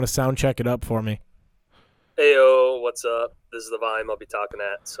sound check it up for me. Heyo, what's up? This is the volume I'll be talking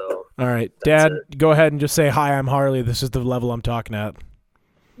at. So, all right, Dad, go ahead and just say, hi, I'm Harley. This is the level I'm talking at.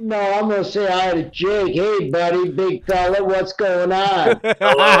 No, I'm going to say hi to Jake. Hey, buddy, big fella, what's going on?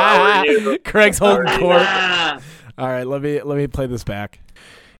 Hello, how are you? Craig's holding court. All right, let me play this back.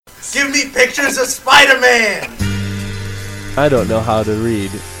 Give me pictures of Spider-Man! I don't know how to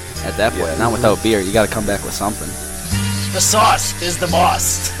read. At that point, not without beer. You got to come back with something. The sauce is the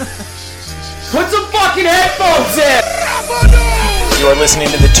boss. Put some fucking headphones in! You are listening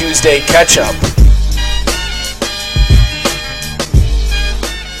to the Tuesday Catch-Up.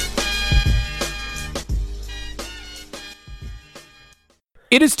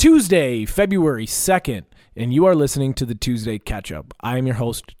 It is Tuesday, February 2nd, and you are listening to the Tuesday Catch-Up. I am your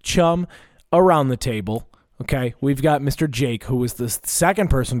host, Chum, around the table. Okay, we've got Mr. Jake, who was the second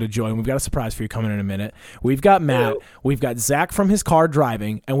person to join. We've got a surprise for you coming in a minute. We've got Matt. We've got Zach from his car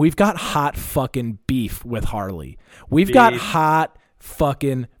driving, and we've got hot fucking beef with Harley. We've got hot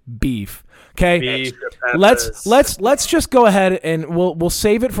fucking beef. Okay, let's just go ahead and we'll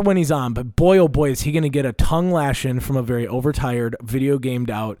save it for when he's on. But boy, oh boy, is he gonna get a tongue lashing from a very overtired, video gamed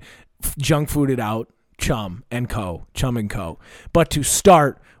out, junk fooded out Chum and Co. But to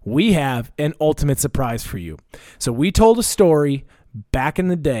start, we have an ultimate surprise for you. So we told a story back in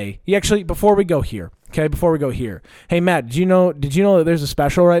the day. Before we go here, hey Matt, did you know that there's a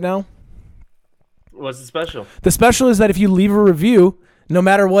special right now? What's the special? The special is that if you leave a review, no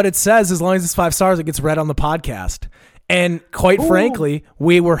matter what it says, as long as it's 5 stars, it gets read on the podcast. And quite frankly,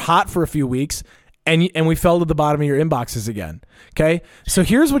 we were hot for a few weeks, and we fell to the bottom of your inboxes again. Okay, so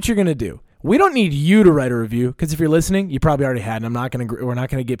here's what you're gonna do. We don't need you to write a review, because if you're listening, you probably already had, and we're not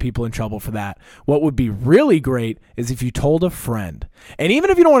gonna get people in trouble for that. What would be really great is if you told a friend. And even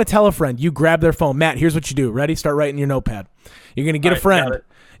if you don't want to tell a friend, you grab their phone. Matt, here's what you do. Ready? Start writing your notepad. You're gonna get a friend.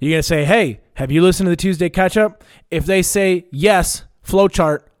 You're gonna say, hey, have you listened to the Tuesday Catch-Up? If they say yes,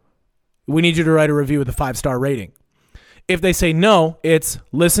 flowchart, we need you to write a review with a 5-star rating. If they say no, it's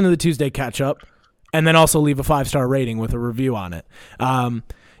listen to the Tuesday Catch-Up, and then also leave a 5-star rating with a review on it.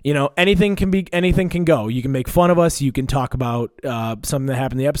 Anything can go. You can make fun of us. You can talk about something that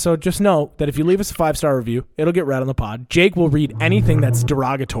happened in the episode. Just know that if you leave us a 5-star review, it'll get read on the pod. Jake will read anything that's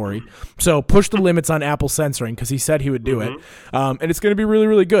derogatory. So push the limits on Apple censoring, because he said he would do it. And it's going to be really,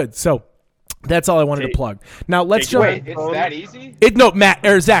 really good. So that's all I wanted to plug. Now let's jump. Wait, it's that easy? Matt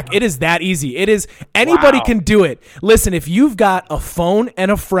or Zach, it is that easy. It is. Anybody can do it. Listen, if you've got a phone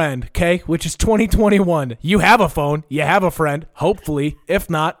and a friend, okay, which is 2021, you have a phone, you have a friend, hopefully. If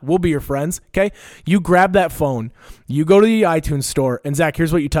not, we'll be your friends, okay? You grab that phone, you go to the iTunes store, and Zach,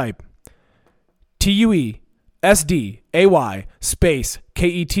 here's what you type. TUESDAY space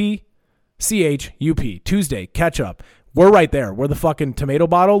KETCHUP, Tuesday, catch up. We're right there. We're the fucking tomato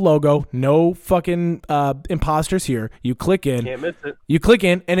bottle logo. No fucking imposters here. You click in. Can't miss it. You click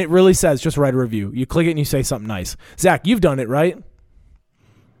in, and it really says just write a review. You click it, and you say something nice. Zach, you've done it, right?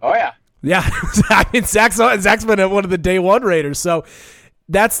 Oh, yeah. Yeah. Zach's been one of the day one raters. So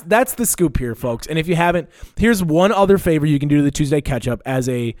that's the scoop here, folks. And if you haven't, here's one other favor you can do to the Tuesday Catch-Up as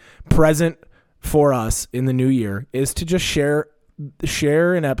a present for us in the new year is to just share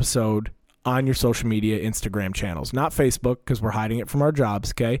an episode on your social media Instagram channels, not Facebook, because we're hiding it from our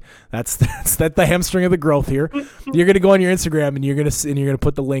jobs. Okay, that's the hamstring of the growth here. You're gonna go on your Instagram and you're gonna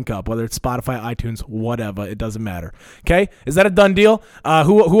put the link up, whether it's Spotify, iTunes, whatever. It doesn't matter. Okay, is that a done deal?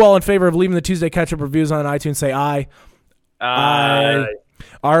 Who all in favor of leaving the Tuesday Catch-Up reviews on iTunes? Say aye. Aye.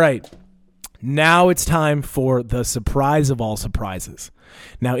 All right. Now it's time for the surprise of all surprises.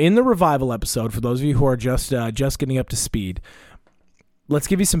 Now, in the revival episode, for those of you who are just getting up to speed, let's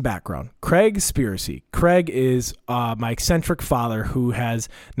give you some background. Craig Spiracy. Craig is my eccentric father who has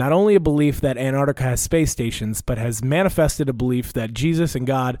not only a belief that Antarctica has space stations, but has manifested a belief that Jesus and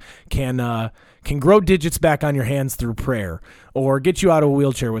God can grow digits back on your hands through prayer or get you out of a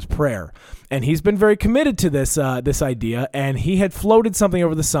wheelchair with prayer. And he's been very committed to this idea, and he had floated something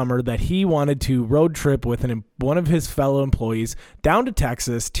over the summer that he wanted to road trip with one of his fellow employees down to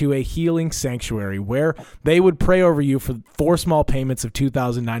Texas to a healing sanctuary where they would pray over you for 4 small payments of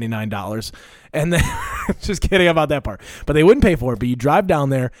 $2,099. And then, just kidding about that part. But they wouldn't pay for it, but you drive down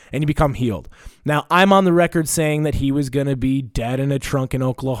there and you become healed. Now, I'm on the record saying that he was going to be dead in a trunk in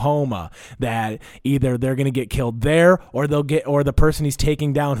Oklahoma, that either they're going to get killed there or the person he's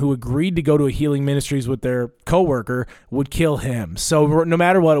taking down who agreed to go to a healing ministries with their coworker would kill him. So no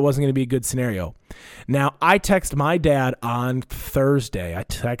matter what, it wasn't going to be a good scenario. Now, I text my dad on Thursday. I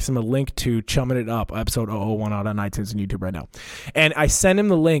text him a link to Chumming It Up, episode 001 out on iTunes and YouTube right now. And I send him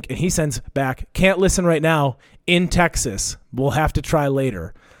the link, and he sends back, can't listen right now, in Texas. We'll have to try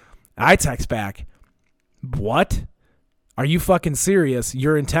later. I text back, what? Are you fucking serious?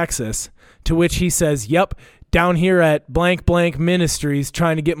 You're in Texas. To which he says, yep, down here at blank blank ministries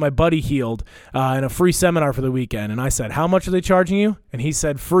trying to get my buddy healed in a free seminar for the weekend. And I said, how much are they charging you? And he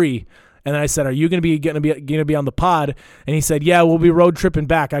said, free. And then I said, are you going to be on the pod? And he said, yeah, we'll be road tripping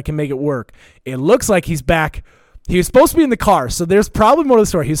back. I can make it work. It looks like he's back. He was supposed to be in the car, so there's probably more to the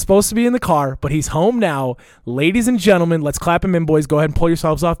story. He's supposed to be in the car, but he's home now. Ladies and gentlemen, let's clap him in, boys. Go ahead and pull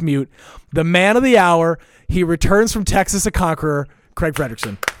yourselves off mute. The man of the hour, he returns from Texas a conqueror, Craig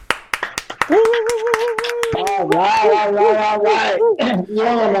Frederickson. All right.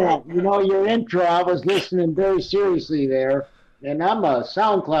 Your intro, I was listening very seriously there. And I'm a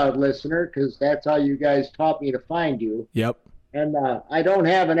SoundCloud listener because that's how you guys taught me to find you. Yep. And I don't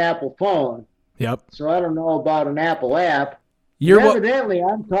have an Apple phone. Yep. So I don't know about an Apple app. Evidently,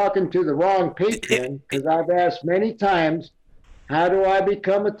 I'm talking to the wrong patron because I've asked many times, how do I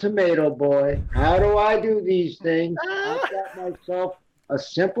become a tomato boy? How do I do these things? I've got myself a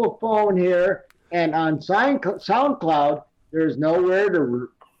simple phone here. And on SoundCloud, there's nowhere to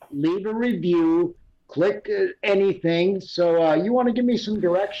leave a review. Click anything. So you want to give me some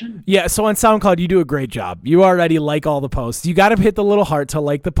direction? Yeah, so on SoundCloud, you do a great job. You already like all the posts. You got to hit the little heart to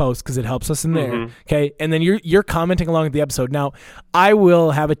like the post because it helps us in there. Okay, and then you're commenting along with the episode. Now, I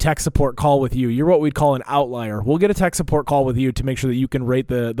will have a tech support call with you. You're what we'd call an outlier. We'll get a tech support call with you to make sure that you can rate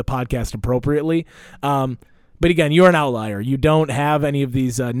the podcast appropriately. But again, you're an outlier. You don't have any of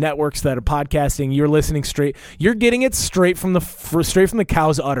these networks that are podcasting. You're listening straight. You're getting it straight from the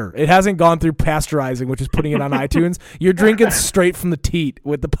cow's udder. It hasn't gone through pasteurizing, which is putting it on iTunes. You're drinking straight from the teat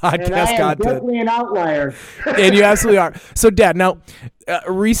with the podcast and I am content. Definitely an outlier. And you absolutely are. So, Dad, now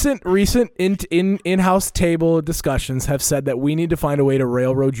recent in-house table discussions have said that we need to find a way to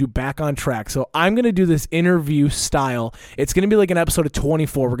railroad you back on track. So I'm going to do this interview style. It's going to be like an episode of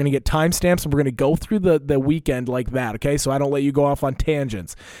 24. We're going to get timestamps and we're going to go through the weekend like that, okay? So I don't let you go off on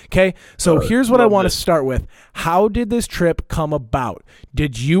tangents, okay? So here's what I want to start with. How did this trip come about?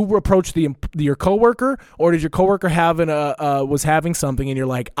 Did you approach your coworker, or did your coworker was having something and you're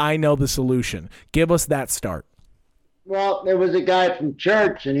like, I know the solution? Give us that start. Well, there was a guy from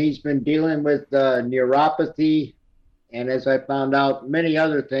church, and he's been dealing with neuropathy, and as I found out, many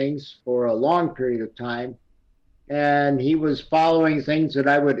other things for a long period of time. And he was following things that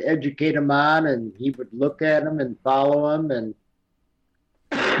I would educate him on, and he would look at them and follow them.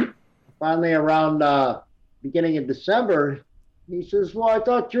 And finally, around beginning of December, he says, well, I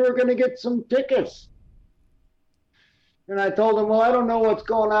thought you were going to get some tickets. And I told him, well, I don't know what's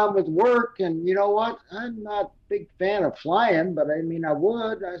going on with work. And you know what? I'm not a big fan of flying, but I mean, I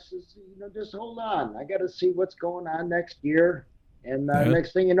would. I says, just hold on. I got to see what's going on next year. And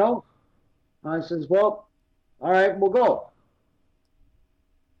next thing you know, I says, well, all right, we'll go.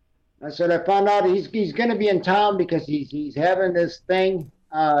 I said, I found out he's going to be in town because he's having this thing,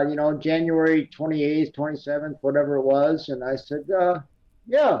 January 28th, 27th, whatever it was. And I said,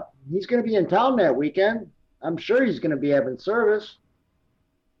 yeah, he's going to be in town that weekend. I'm sure he's going to be having service.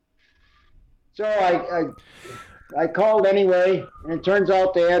 So I called anyway, and it turns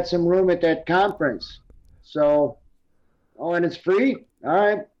out they had some room at that conference. So, and it's free? All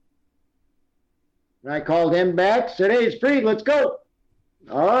right. And I called him back, said, hey, it's free, let's go.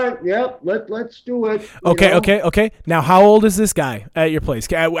 All right, yep, let's do it. Okay. Now, how old is this guy at your place?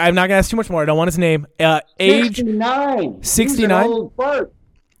 I'm not going to ask too much more. I don't want his name. Age? 69. 69? He's an old fart.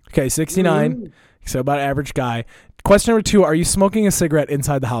 Okay, 69. Mm-hmm. So about average guy. Question number 2, are you smoking a cigarette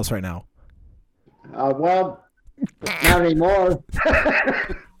inside the house right now? Well, not anymore.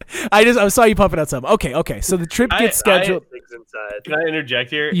 I saw you puffing out some. Okay. So the trip gets scheduled. Can I interject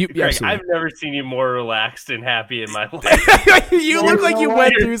here? Greg, I've never seen you more relaxed and happy in my life. You look like you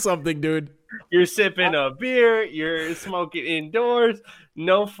went through something, dude. You're sipping a beer. You're smoking indoors.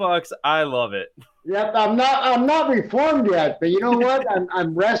 No fucks. I love it. Yep, I'm not reformed yet, but you know what?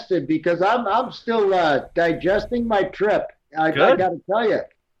 I'm rested because I'm still digesting my trip. I got to tell you,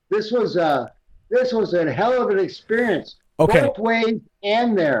 this was a hell of an experience. Okay. Both ways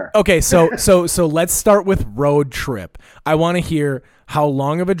and there. Okay, so let's start with road trip. I want to hear how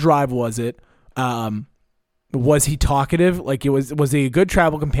long of a drive was it? Was he talkative? Like was he a good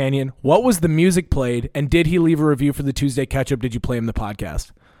travel companion? What was the music played? And did he leave a review for the Tuesday Catch Up? Did you play him the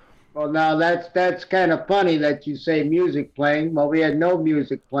podcast? Well, now that's kind of funny that you say music playing. Well, we had no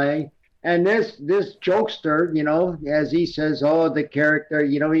music playing. And this jokester, as he says, the character,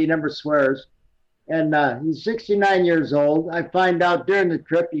 he never swears. And he's 69 years old. I find out during the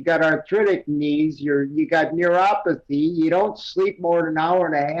trip you got arthritic knees. You got neuropathy. You don't sleep more than an hour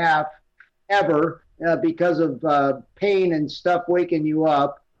and a half ever because of pain and stuff waking you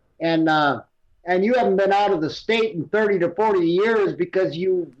up. and you haven't been out of the state in 30 to 40 years because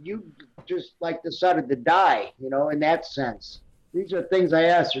you just like decided to die, in that sense. These are things I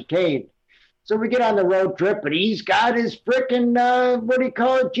ascertained. So we get on the road trip, and he's got his frickin' what do you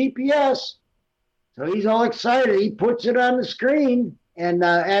call it, GPS. So he's all excited. He puts it on the screen, and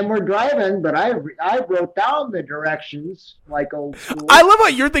we're driving. But I wrote down the directions like old school. I love how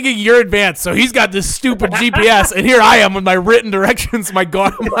you're thinking you're advanced. So he's got this stupid GPS, and here I am with my written directions, my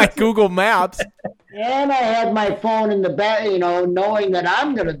Google Maps. And I had my phone in the back, knowing that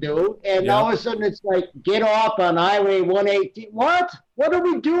I'm going to do. And all of a sudden it's like, get off on Highway 118. What? What are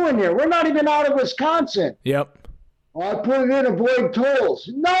we doing here? We're not even out of Wisconsin. Yep. I put it in avoid tolls.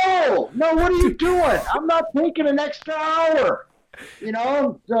 No, what are you doing? I'm not taking an extra hour.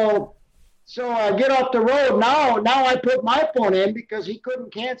 So I get off the road. Now I put my phone in because he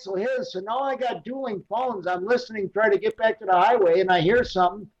couldn't cancel his. So now I got dueling phones. I'm listening, trying to get back to the highway, and I hear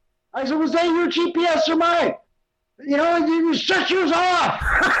something. I said, was that your GPS or mine? You shut yours off.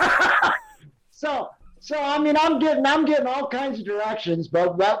 So I mean, I'm getting all kinds of directions,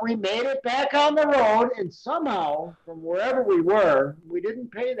 but we made it back on the road, and somehow from wherever we were, we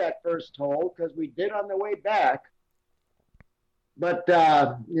didn't pay that first toll because we did on the way back. But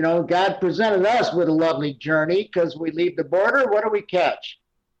God presented us with a lovely journey because we leave the border. What do we catch?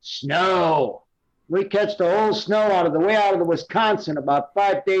 Snow. We catch the whole snow out of the Wisconsin about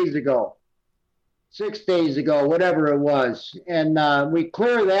 5 days ago. 6 days ago, whatever it was. And we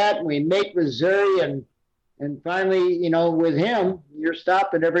clear that, and we make Missouri, and finally, with him, you're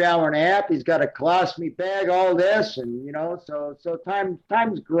stopping every hour and a half. He's got a colostomy bag, all this, and, so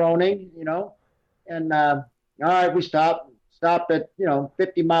time's groaning, and all right, we stop at,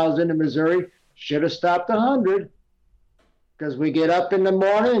 50 miles into Missouri. Should have stopped 100 because we get up in the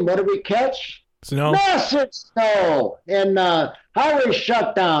morning, and what do we catch? Snow. Massive snow. And highway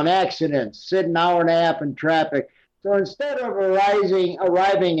shutdown, accidents, sit an hour and a half in traffic. So instead of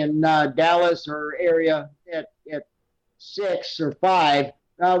arriving in Dallas or area at 6 or 5,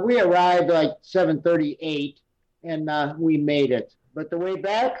 we arrived like 7:38, and we made it. But the way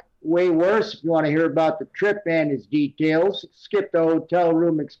back, way worse. If you want to hear about the trip and its details, skip the hotel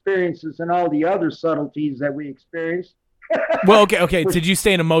room experiences and all the other subtleties that we experienced. Well, okay. Did you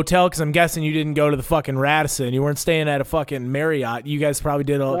stay in a motel? Because I'm guessing you didn't go to the fucking Radisson. You weren't staying at a fucking Marriott. You guys probably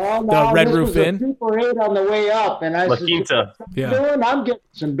did the Red Roof Inn. Super 8 on the way up, and I La said, Quinta. I'm getting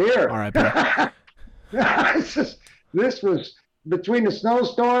some beer. All right, bro. This was between the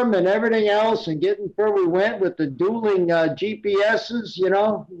snowstorm and everything else, and getting where we went with the dueling GPSs.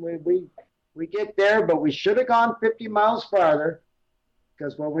 We get there, but we should have gone 50 miles farther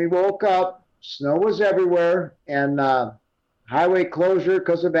because when we woke up, snow was everywhere, and highway closure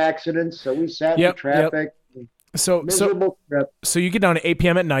because of accidents. So we sat in traffic. So you get down at 8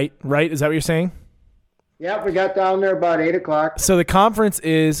 p.m. at night, right? Is that what you're saying? Yeah, we got down there about 8 o'clock. So the conference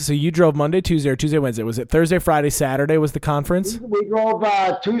is, so you drove Monday, Tuesday, or Tuesday, Wednesday. Was it Thursday, Friday, Saturday was the conference? We drove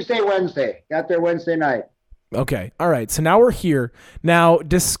Tuesday, Wednesday. Got there Wednesday night. Okay. All right. So now we're here. Now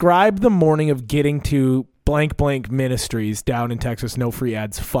describe the morning of getting to blank ministries down in Texas. No free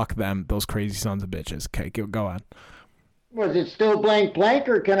ads. Fuck them. Those crazy sons of bitches. Okay. Go on. Was it still blank,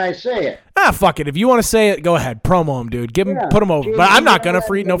 or can I say it? Fuck it. If you want to say it, go ahead. Promo them, dude. Put them over. But I'm not going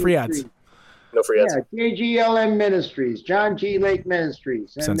to no free ads. No free ads. Yeah, JGLM Ministries, John G. Lake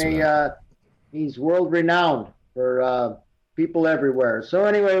Ministries. And he's world renowned for people everywhere. So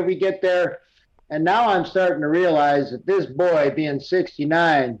anyway, we get there, and now I'm starting to realize that this boy, being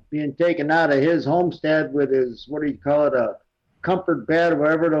 69, being taken out of his homestead with his, what do you call it, a comfort bed,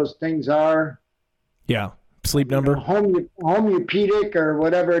 whatever those things are. Yeah, sleep number. Homeopathic or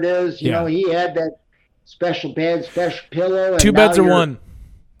whatever it is. You know, he had that special bed, special pillow. Two beds or one?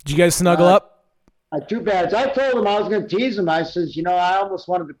 Did you guys snuggle up? 2 beds. I told him I was going to tease him. I says, I almost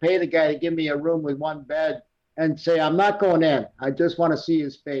wanted to pay the guy to give me a room with one bed and say, I'm not going in. I just want to see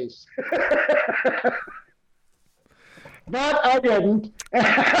his face. But I didn't.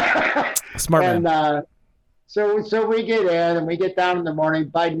 Smart man. So we get in and we get down in the morning.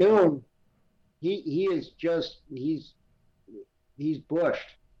 By noon, he is just, he's bushed.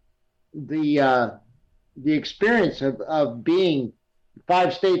 The experience of being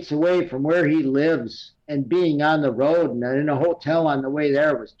 5 states away from where he lives and being on the road and in a hotel on the way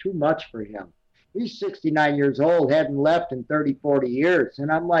there was too much for him. He's 69 years old, hadn't left in 30, 40 years.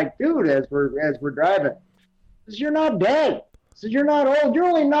 And I'm like, dude, as we're driving, says, you're not dead. Says, you're not old. You're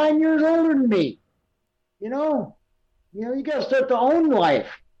only 9 years older than me. You got to start to own life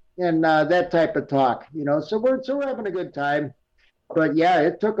and that type of talk, So we're having a good time. But yeah,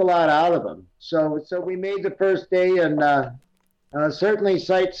 it took a lot out of him. So we made the first day, and Certainly,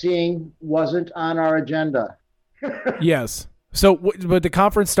 sightseeing wasn't on our agenda. Yes. So, but the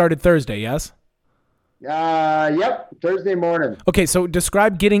conference started Thursday, yes? Yep, Thursday morning. Okay, so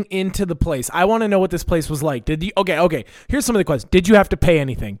describe getting into the place. I want to know what this place was like. Did you? Okay. Here's some of the questions. Did you have to pay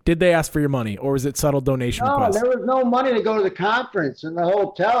anything? Did they ask for your money, or was it subtle donation No, requests? there was no money to go to the conference, and the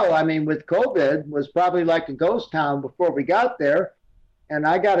hotel, I mean, with COVID, was probably like a ghost town before we got there. And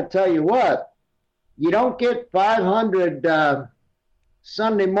I got to tell you what, you don't get 500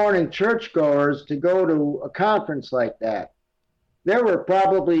 Sunday morning churchgoers to go to a conference like that. There were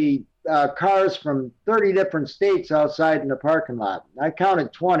probably cars from 30 different states outside in the parking lot. I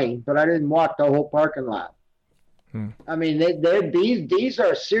counted 20, but I didn't walk the whole parking lot. I mean, these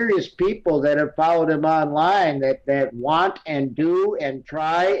are serious people that have followed him online that want and do and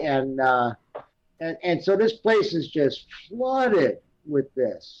try and so this place is just flooded with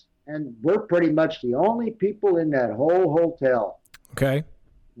this, and we're pretty much the only people in that whole hotel. Okay.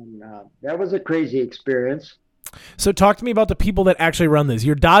 And that was a crazy experience. So talk to me about the people that actually run this.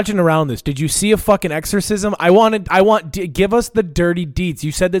 You're dodging around this. Did you see a fucking exorcism? Give us the dirty deets.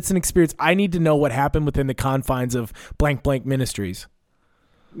 You said that's an experience. I need to know what happened within the confines of blank blank ministries.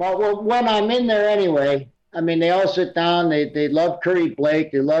 Well, when I'm in there anyway, I mean, they all sit down. They love Curry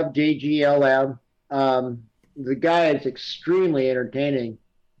Blake. They love JGLM. The guy is extremely entertaining,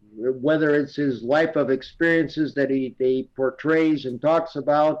 whether it's his life of experiences that he portrays and talks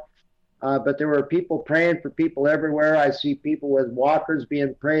about. But there were people praying for people everywhere. I see people with walkers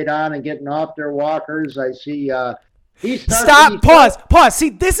being prayed on and getting off their walkers. I see. Pause. See,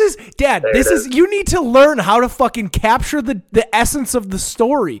 Dad, you need to learn how to fucking capture the essence of the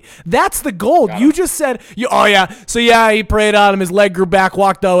story. That's the gold. You just said, he prayed on him, his leg grew back,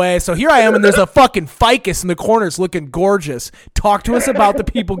 walked away. So here I am, and there's a fucking ficus in the corners looking gorgeous. Talk to us about the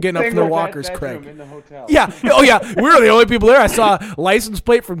people getting up from their walkers, Craig. In the hotel. Yeah. Oh, yeah. We were the only people there. I saw a license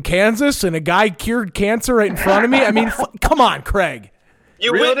plate from Kansas, and a guy cured cancer right in front of me. I mean, come on, Craig.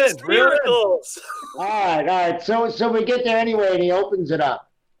 You witnessed miracles. All right. So we get there anyway, and he opens it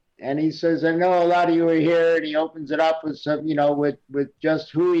up, and he says, "I know a lot of you are here," and he opens it up with some, with just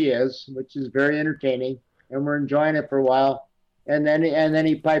who he is, which is very entertaining, and we're enjoying it for a while, and then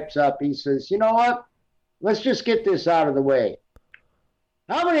he pipes up. He says, "You know what? Let's just get this out of the way.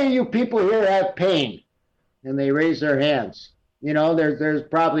 How many of you people here have pain?" And they raise their hands. There's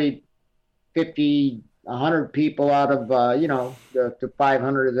probably 50. 100 people out of the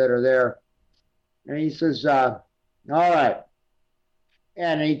 500 that are there, and he says, all right,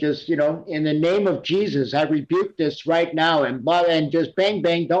 and he just, in the name of Jesus, I rebuke this right now, and just bang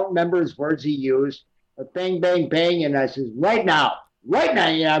bang. Don't remember his words he used, but bang bang bang, and I says, right now,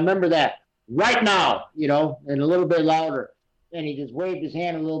 yeah, I remember that, right now, and a little bit louder, and he just waved his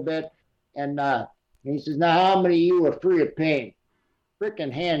hand a little bit, and he says, now how many of you are free of pain?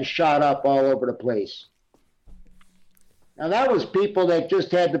 Freaking hands shot up all over the place. Now, that was people that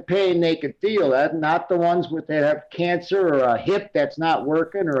just had the pain they could feel, that, not the ones that have cancer or a hip that's not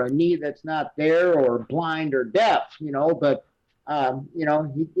working or a knee that's not there or blind or deaf, but,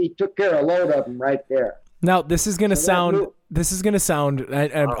 he took care of a load of them right there. Now, this is going to sound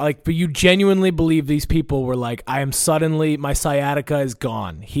like, but you genuinely believe these people were like, my sciatica is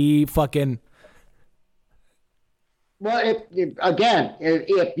gone. He fucking... Well,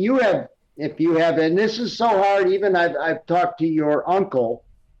 if you have, and this is so hard, even I've talked to your uncle,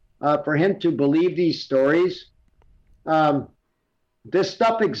 for him to believe these stories, this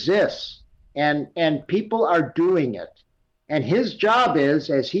stuff exists, and people are doing it. And his job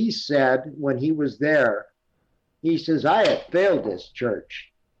is, as he said when he was there, he says, I have failed this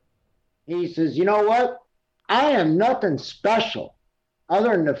church. He says, you know what? I am nothing special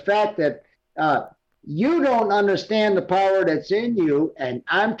other than the fact that you don't understand the power that's in you, and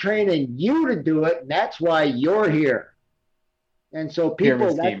I'm training you to do it, and that's why you're here. And so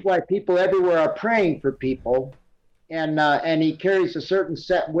that's why people everywhere are praying for people, and he carries a certain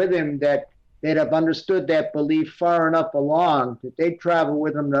set with him that have understood that belief far enough along that they travel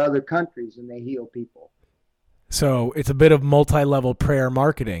with him to other countries and they heal people. So it's a bit of multi-level prayer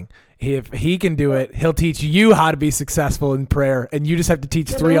marketing. If he can do it, he'll teach you how to be successful in prayer, and you just have to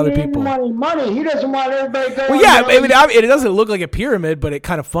teach 3 other people. Money. He doesn't want everybody going. Well, yeah, it doesn't look like a pyramid, but it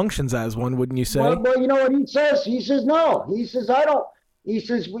kind of functions as one, wouldn't you say? Well, you know what he says? He says, no. He says, I don't. He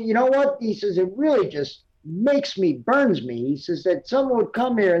says, well, you know what? He says, it really just burns me. He says that someone would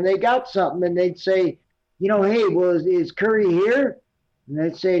come here and they got something, and they'd say, hey, well, is Curry here? And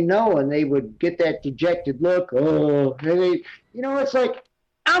they'd say no, and they would get that dejected look. Oh, and it's like,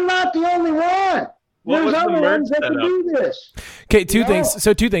 I'm not the only one. What was There's the other merch ones that can setup? do this. Okay, two No. things.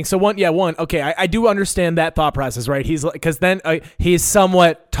 So two things. So one. Okay, I do understand that thought process, right? He's like, because then he's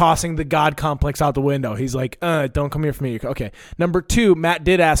somewhat tossing the God complex out the window. He's like, don't come here for me. Okay. Number two, Matt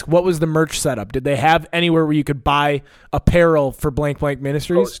did ask, what was the merch setup? Did they have anywhere where you could buy apparel for Blank Blank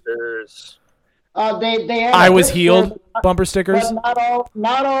Ministries? Posters. They had I a was bookstore, healed. but Bumper stickers.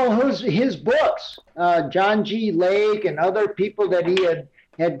 not all his books. John G. Lake and other people that he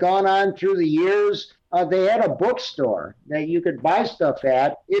had gone on through the years. They had a bookstore that you could buy stuff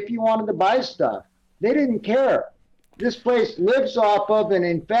at if you wanted to buy stuff. They didn't care. This place lives off of, and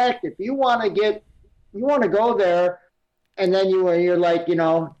in fact, if you want to go there, and then you're like, you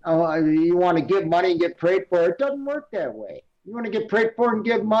want to give money and get prayed for. It doesn't work that way. You want to get prayed for and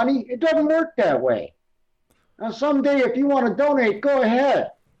give money? It doesn't work that way. Now, someday, if you want to donate, go ahead.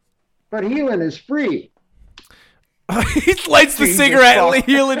 But healing is free. He lights the cigarette.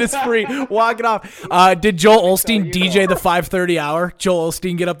 Healing is free. Walk it off. Did Joel Osteen DJ the 5:30 hour? Joel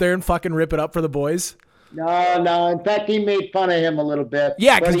Osteen get up there and fucking rip it up for the boys? No. In fact, he made fun of him a little bit.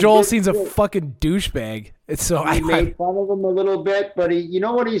 Yeah, because Joel did- Osteen's a fucking douchebag. It's so He made fun of him a little bit, but you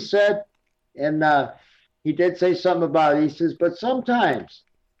know what he said? And he did say something about it. He says, but sometimes,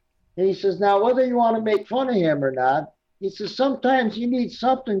 and he says, now, whether you want to make fun of him or not, he says, sometimes you need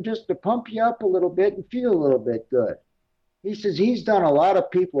something just to pump you up a little bit and feel a little bit good. He says he's done a lot of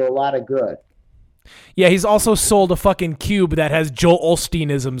people a lot of good. Yeah, he's also sold a fucking cube that has Joel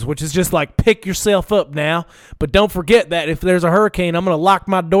Osteenisms, which is just like, pick yourself up now. But don't forget that if there's a hurricane, I'm going to lock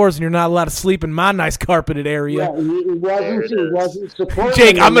my doors and you're not allowed to sleep in my nice carpeted area. Yeah, he wasn't supporting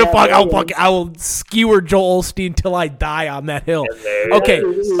Jake, him I'm in gonna that I way. will skewer Joel Osteen till I die on that hill. And there Okay, it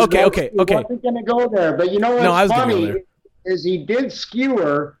is. He okay. wasn't going to go there. But you know what's No, I was gonna go funny there. is he did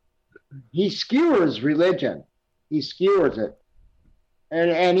skewer. He skewers religion. He skewers it.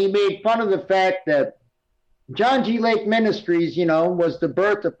 And he made fun of the fact that John G. Lake Ministries, was the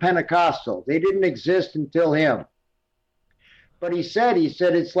birth of Pentecostal. They didn't exist until him. But he said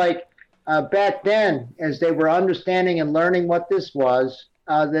it's like back then, as they were understanding and learning what this was,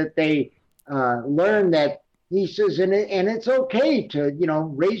 that they learned that, he says, and it's okay to,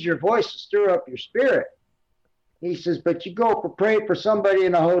 raise your voice to stir up your spirit. He says, but you go pray for somebody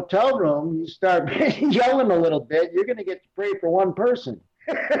in a hotel room, you start yelling a little bit, you're going to get to pray for one person.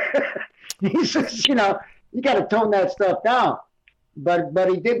 He says, you got to tone that stuff down. But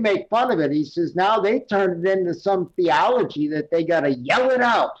he did make fun of it. He says now they turned it into some theology that they got to yell it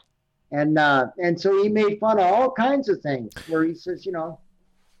out. And so he made fun of all kinds of things where he says,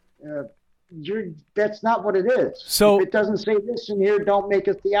 that's not what it is. So- if it doesn't say this in here, don't make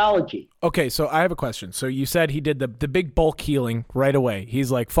a theology. Okay, so I have a question. So you said he did the big bulk healing right away.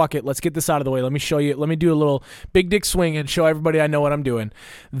 He's like, fuck it, let's get this out of the way. Let me show you. Let me do a little big dick swing and show everybody I know what I'm doing.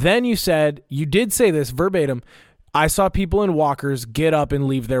 Then you did say this verbatim, I saw people in walkers get up and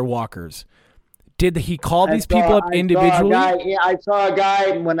leave their walkers. Did he call these people up individually? I saw a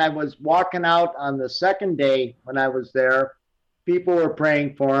guy when I was walking out on the second day when I was there. People were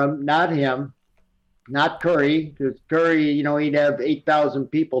praying for him, not him, not Curry, because Curry, he'd have 8,000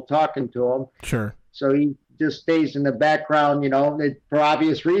 people talking to him. Sure. So he just stays in the background, for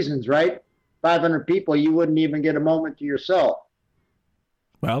obvious reasons, right? 500 people, you wouldn't even get a moment to yourself.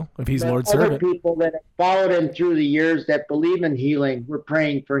 Well, if he's But Lord's other servant. people that have followed him through the years that believe in healing were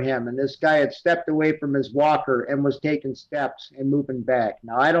praying for him. And this guy had stepped away from his walker and was taking steps and moving back.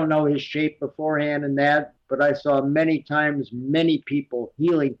 Now, I don't know his shape beforehand and that, but I saw many times many people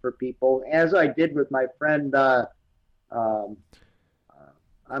healing for people, as I did with my friend.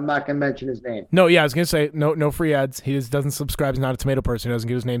 I'm not going to mention his name. No, yeah, I was gonna say no free ads. He just doesn't subscribe. He's not a tomato person. He doesn't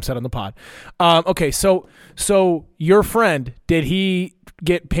get his name said on the pod. Okay, so your friend, did he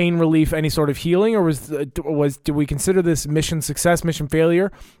get pain relief, any sort of healing, or did we consider this mission success, mission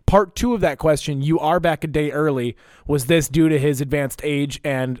failure? Part 2 of that question, you are back a day early. Was this due to his advanced age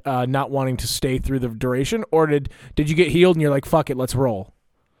and not wanting to stay through the duration, or did you get healed and you're like, fuck it, let's roll?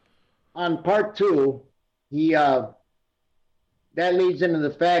 On part 2, he that leads into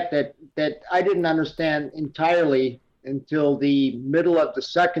the fact that I didn't understand entirely until the middle of the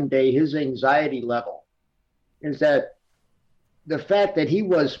second day, his anxiety level is that the fact that he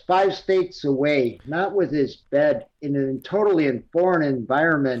was 5 states away, not with his bed, in a totally foreign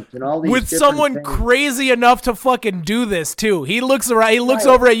environment and all these With different someone things. crazy enough to fucking do this too. He looks around. He looks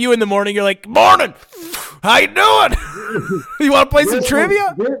over at you in the morning. You're like, "Morning, how you doing? You want to play some This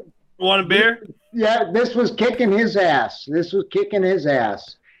trivia?" was- Want a beer? Yeah, this was kicking his ass.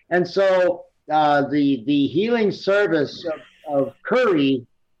 And so the healing service of Curry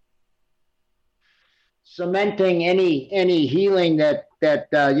cementing any healing that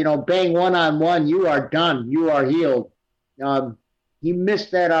bang one-on-one, you are done, you are healed. He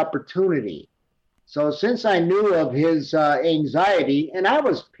missed that opportunity. So since I knew of his anxiety, and I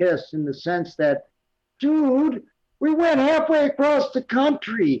was pissed in the sense that, dude, we went halfway across the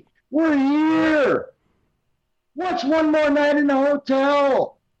country. We're here. What's one more night in the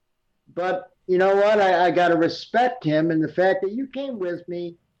hotel? But you know what? I got to respect him and the fact that you came with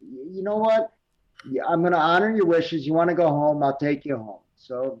me. You know what? I'm going to honor your wishes. You want to go home? I'll take you home.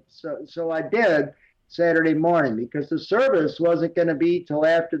 So I did Saturday morning because the service wasn't going to be till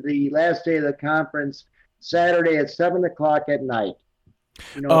after the last day of the conference, Saturday at 7:00 at night.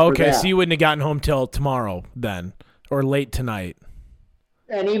 Okay, so you wouldn't have gotten home till tomorrow then, or late tonight.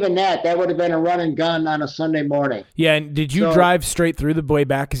 And even that would have been a run and gun on a Sunday morning. Yeah, and did you drive straight through the way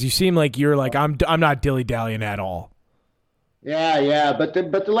back? Because you seem like you're like, I'm not dilly-dallying at all. Yeah. But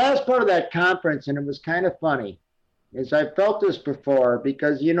the last part of that conference, and it was kind of funny, is I felt this before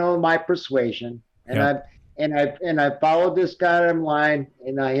because my persuasion, and I followed this goddamn line,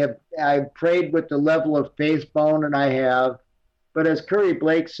 and I prayed with the level of faith bone, and I have. But as Curry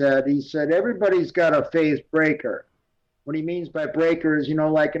Blake said, he said everybody's got a faith breaker. What he means by breaker is,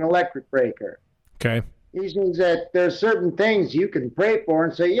 like an electric breaker. Okay. He means that there's certain things you can pray for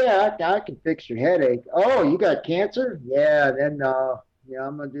and say, yeah, I can fix your headache. Oh, you got cancer? Yeah, then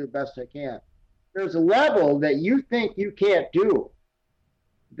I'm going to do the best I can. There's a level that you think you can't do.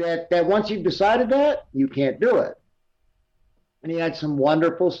 That once you've decided that, you can't do it. And he had some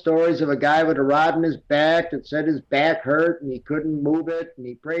wonderful stories of a guy with a rod in his back that said his back hurt and he couldn't move it. And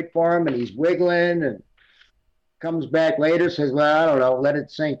he prayed for him and he's wiggling and comes back later, says, well, I don't know, let it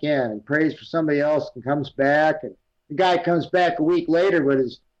sink in, and prays for somebody else and comes back. And the guy comes back a week later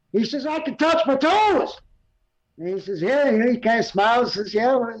he says, I can touch my toes. And he says, yeah, he kind of smiles, says,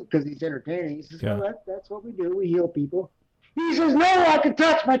 yeah, because he's entertaining. He says, well, that's what we do. We heal people. He says, no, I can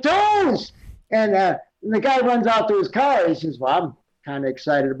touch my toes. And the guy runs out to his car. He says, well, I'm kind of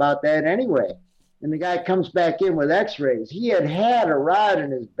excited about that anyway. And the guy comes back in with x-rays. He had a rod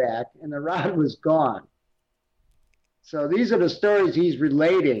in his back, and the rod was gone. So these are the stories he's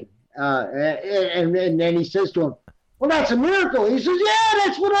relating. And then he says to him, well, that's a miracle. He says, yeah,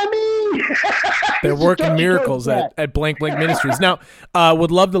 that's what I mean. They're working miracles at Blank Blank Ministries. Now,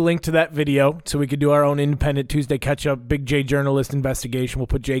 would love the link to that video so we could do our own independent Tuesday catch-up, Big J journalist investigation. We'll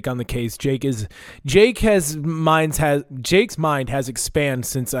put Jake on the case. Jake's mind has expanded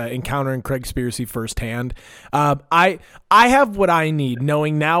since encountering Craig Spiracy firsthand. I have what I need,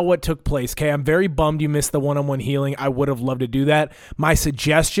 knowing now what took place. Okay, I'm very bummed you missed the one-on-one healing. I would have loved to do that. My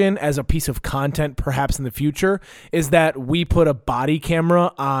suggestion as a piece of content perhaps in the future is that we put a body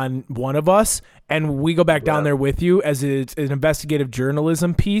camera on one of us and we go back down there with you as it's an investigative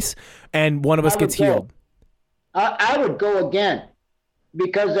journalism piece, and one of us gets healed. I would go again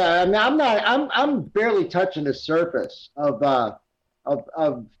because I'm barely touching the surface of that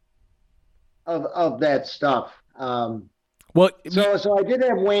stuff. So I did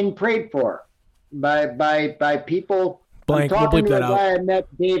have Wayne prayed for by people. Blank, I'm talking we'll bleep to a guy I met,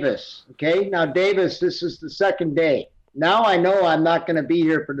 Davis. Okay, now Davis, this is the second day. Now I know I'm not going to be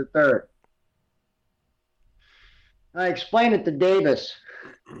here for the third. I explained it to Davis.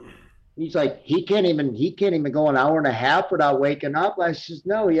 He's like, he can't even go an hour and a half without waking up. I says,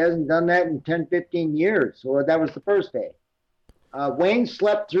 no, he hasn't done that in 10, 15 years. So that was the first day. Wayne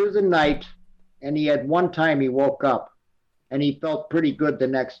slept through the night, and he had one time he woke up, and he felt pretty good the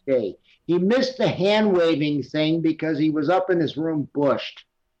next day. He missed the hand-waving thing because he was up in his room bushed.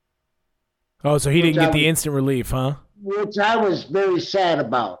 Oh, so he didn't get the instant relief, huh? Which I was very sad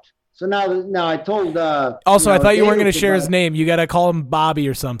about. So now I told. Also, I thought you weren't going to share his name. You got to call him Bobby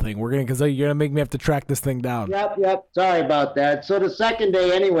or something. Because you're going to make me have to track this thing down. Yep. Sorry about that. So the second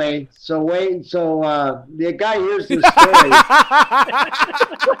day, anyway. So the guy hears this story.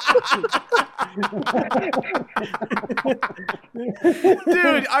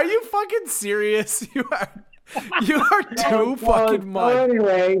 Dude, are you fucking serious? You are too fucking much.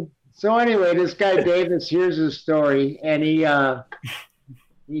 So anyway, this guy Davis hears his story, and he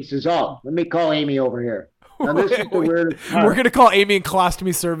says, "Oh, let me call Amy over here." Now, this is the weirdest part. We're gonna call Amy in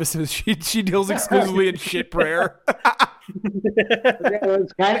Colostomy Services. She deals exclusively in shit prayer.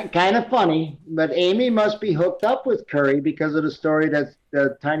 It's kind of funny, but Amy must be hooked up with Curry because of the story that's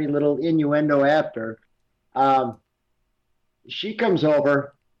the tiny little innuendo after. She comes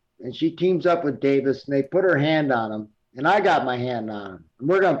over and she teams up with Davis, and they put her hand on him, and I got my hand on him, and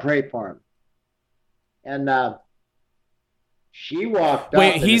we're gonna pray for him. And She walked up.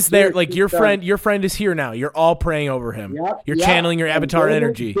 Wait, and he's as there. soon as Like she your started- friend is here now. You're all praying over him. Yep, You're yep. channeling your And avatar Davis-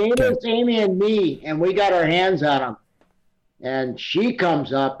 energy. Davis, Okay. Amy, and me, and we got our hands on him. And she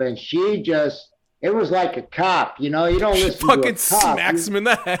comes up, and she just—it was like a cop. You know, you don't She listen to a fucking cop. smacks him in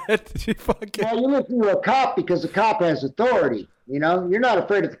the head. She fucking. Well, you listen to a cop because the cop has authority. You know, you're not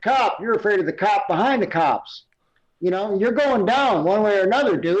afraid of the cop. You're afraid of the cop behind the cops. You know, you're going down one way or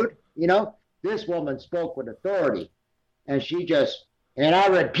another, dude. You know, this woman spoke with authority, and she just, and I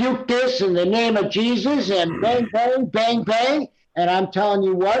rebuke this in the name of Jesus, and bang, bang, bang, bang. And I'm telling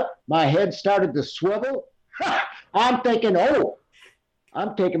you what, my head started to swivel. I'm thinking, oh,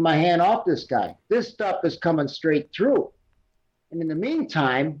 I'm taking my hand off this guy. This stuff is coming straight through. And in the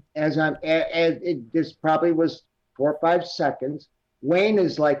meantime, this probably was 4 or 5 seconds, Wayne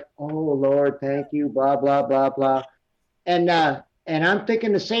is like, oh, Lord, thank you, blah, blah, blah, blah. And I'm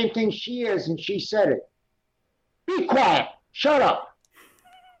thinking the same thing she is, and she said it. Be quiet. Shut up.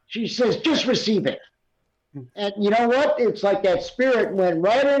 She says, just receive it. And you know what? It's like that spirit went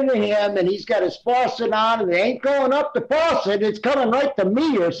right into him, and he's got his faucet on, and it ain't going up the faucet. It's coming right to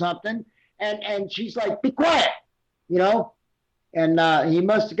me or something. And she's like, be quiet, you know? And he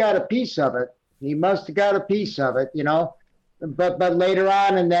must have got a piece of it. He must have got a piece of it, you know? But later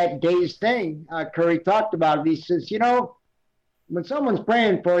on in that day's thing, Curry talked about it. He says, you know, when someone's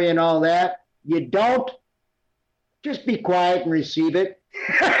praying for you and all that, you don't just be quiet and receive it.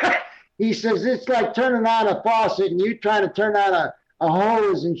 He says, it's like turning on a faucet and you trying to turn on a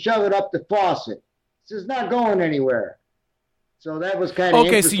hose and shove it up the faucet. He says, it's not going anywhere. So that was kind of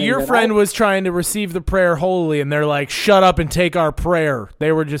Okay, so your friend was trying to receive the prayer wholly, and they're like, shut up and take our prayer.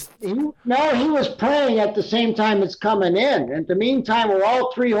 They were just... No, he was praying at the same time it's coming in. In the meantime, we're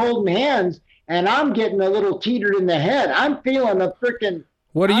all three holding hands, and I'm getting a little teetered in the head. I'm feeling a freaking...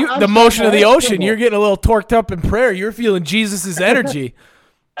 What are you... I'm the motion of the so ocean. You're getting a little torqued up in prayer. You're feeling Jesus' energy.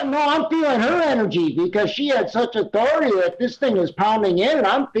 No, I'm feeling her energy because she had such authority that this thing is pounding in, and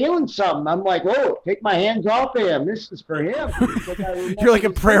I'm feeling something. I'm like, whoa, take my hands off of him. This is for him. You're like a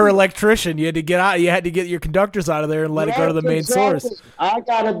prayer electrician. You had to get out. You had to get your conductors out of there and let it go to the main source. I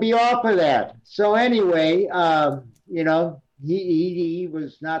got to be off of that. So anyway, you know, he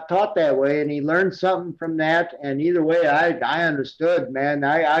was not taught that way, and he learned something from that. And either way, I understood, man.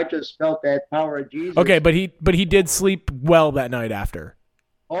 I just felt that power of Jesus. Okay, but he did sleep well that night after.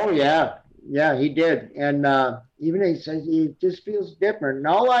 Oh yeah, he did, and even he says he just feels different. And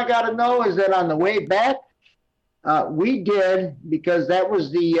all I got to know is that on the way back, we did, because that was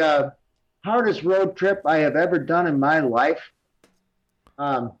the hardest road trip I have ever done in my life.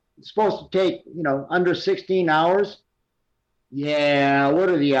 It's supposed to take under 16 hours. Yeah, what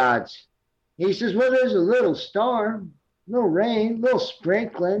are the odds? He says, well, there's a little storm, no rain, little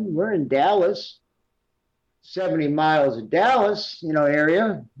sprinkling. We're in Dallas. 70 miles of Dallas,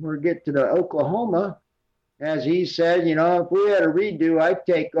 area. We'll get to the Oklahoma. As he said, if we had a redo, I'd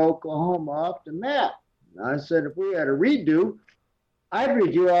take Oklahoma off the map. And I said, if we had a redo, I'd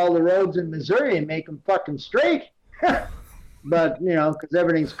redo all the roads in Missouri and make them fucking straight. But, because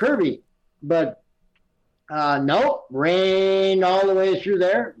everything's curvy. But, nope, rain all the way through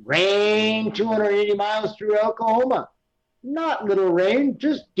there. Rain 280 miles through Oklahoma. Not little rain,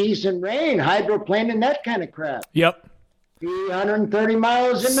 just decent rain, hydroplaning, that kind of crap. Yep. 330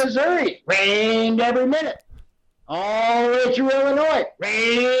 miles in Missouri, rained every minute. All the way through Illinois,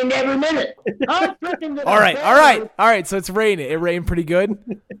 rained every minute. I'm freaking all right. So it's raining. It rained pretty good.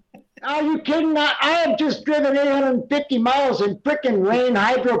 Are you kidding? I have just driven 850 miles in freaking rain,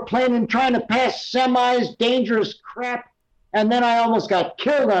 hydroplaning, trying to pass semis, dangerous crap, and then I almost got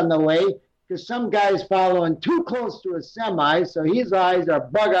killed on the way. Because some guy's following too close to a semi, so his eyes are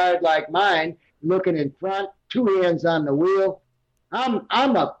bug-eyed like mine, looking in front, two hands on the wheel. I'm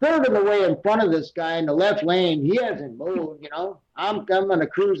a third of the way in front of this guy in the left lane. He hasn't moved, I'm going to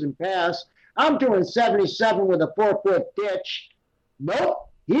cruise and pass. I'm doing 77 with a 4-foot ditch. Nope.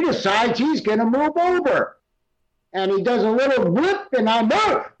 He decides he's going to move over. And he does a little whip, and I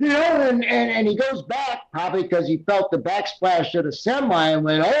move, and he goes back, probably because he felt the backsplash of the semi and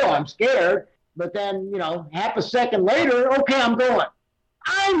went, oh, I'm scared. But then, half a second later, okay, I'm going.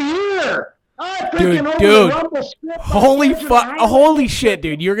 I'm here. Holy shit,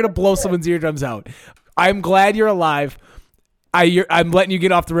 dude. You're going to blow someone's eardrums out. I'm glad you're alive. I'm letting you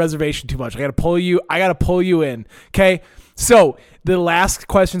get off the reservation too much. I got to pull you in. Okay. So the last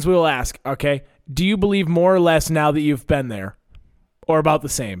questions we will ask. Okay. Do you believe more or less now that you've been there, or about the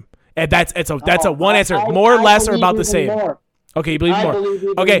same? And that's a one answer. More or less, or about the same. More. Okay, you believe more.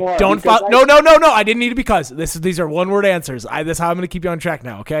 Okay, more, don't follow. No. I didn't need it because these are one word answers. This is how I'm going to keep you on track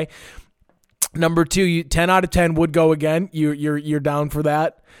now. Okay. Number 2, 10 out of 10 would go again. You're down for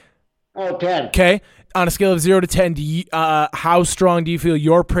that? Oh, 10. Okay. On a scale of 0 to 10, how strong do you feel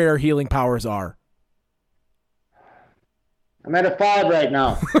your prayer healing powers are? I'm at a 5 right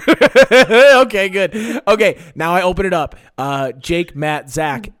now. Okay, good. Okay, now I open it up. Jake, Matt,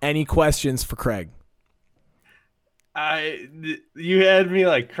 Zach, any questions for Craig? You had me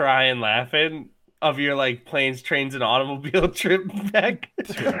like crying laughing of your like planes, trains, and automobile trip back.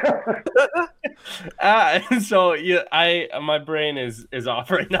 So yeah, my brain is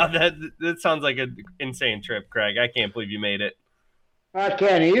off right now. That sounds like an insane trip, Craig. I can't believe you made it. I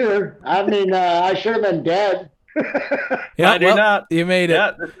can't either. I mean, I should have been dead. Yeah, I did not. You made it.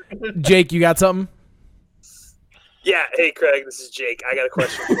 Yeah. Jake, you got something? Yeah, hey Craig, this is Jake. I got a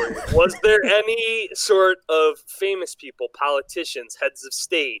question for you. Was there any sort of famous people, politicians, heads of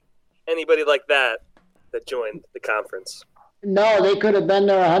state, anybody like that joined the conference? No, they could have been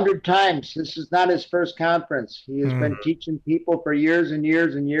there 100 times. This is not his first conference. He has been teaching people for years and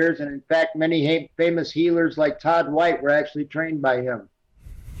years and years. And in fact, many famous healers like Todd White were actually trained by him.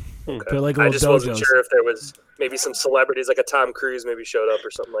 Okay. They're like I little just dojos. wasn't sure if there was maybe some celebrities like a Tom Cruise maybe showed up or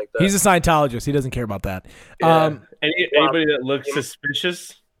something like that. He's a Scientologist. He doesn't care about that. Yeah. Anybody that looks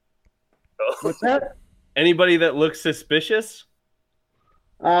suspicious? What's that? Anybody that looks suspicious?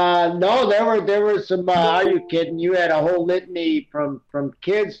 No, there were some. Are you kidding? You had a whole litany from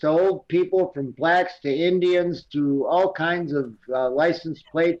kids to old people, from blacks to Indians to all kinds of license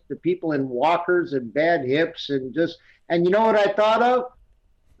plates to people in walkers and bad hips and you know what I thought of?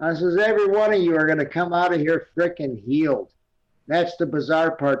 I says every one of you are going to come out of here frickin' healed. That's the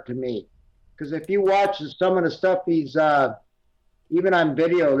bizarre part to me, because if you watch some of the stuff he's even on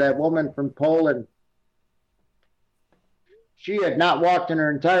video, that woman from Poland. She had not walked in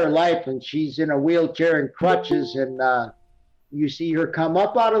her entire life, and she's in a wheelchair and crutches, and you see her come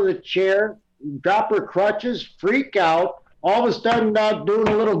up out of the chair, drop her crutches, freak out, all of a sudden doing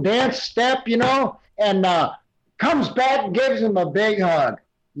a little dance step, and comes back and gives him a big hug,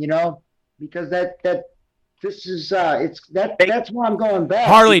 because this is that's why I'm going back.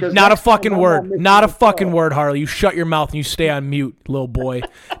 Harley, because not a that's why fucking I'm word. missing Not a the fucking show. word, Harley. You shut your mouth and you stay on mute, little boy.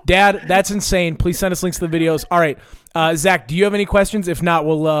 Dad, that's insane. Please send us links to the videos. All right, Zach, do you have any questions? If not,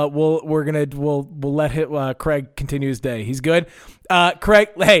 we'll let Craig continue his day. He's good. Craig,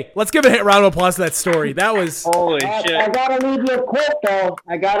 hey, let's give a round of applause to that story. That was Holy I shit! gotta leave you a quote, though.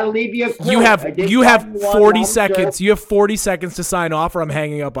 I gotta leave you a quote. you have I did 40 one, seconds. You have 40 seconds to sign off, or I'm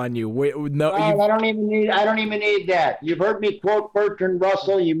hanging up on you. No, I don't even need that. You've heard me quote Bertrand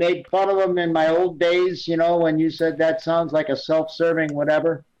Russell. You made fun of him in my old days, when you said that sounds like a self-serving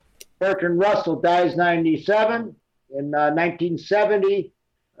whatever. Bertrand Russell dies 97 in 1970.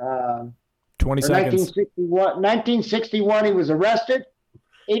 20 seconds. 1961, he was arrested.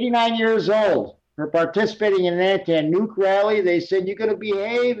 89 years old for participating in an anti-nuke rally. They said, "You're going to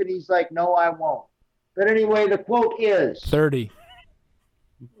behave," and he's like, "No, I won't." But anyway, the quote is 30.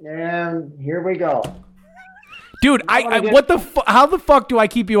 And here we go. Dude, how the fuck do I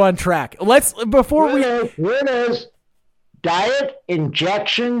keep you on track? Here it is. Diet,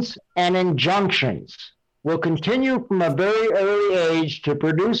 injections, and injunctions will continue from a very early age to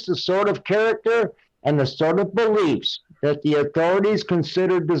produce the sort of character and the sort of beliefs that the authorities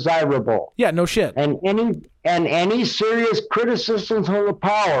consider desirable. Yeah, no shit. And any serious criticisms of the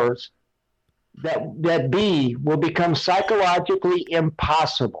powers that be will become psychologically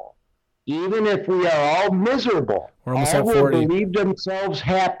impossible. Even if we are all miserable, We're almost all at will 40. believe themselves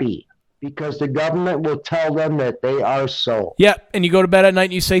happy because the government will tell them that they are so. Yeah, and you go to bed at night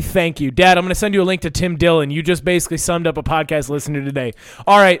and you say thank you. Dad, I'm going to send you a link to Tim Dillon. You just basically summed up a podcast listener today.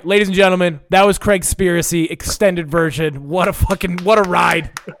 All right, ladies and gentlemen, that was Craig's Spiracy extended version. What a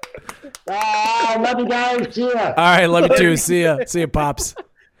ride. I love you guys. See ya. All right, love you too. See ya. See ya, Pops.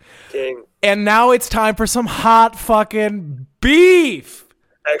 King. And now it's time for some hot fucking beef.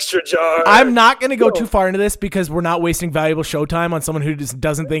 Extra jar. I'm not going to go too far into this because we're not wasting valuable showtime on someone who just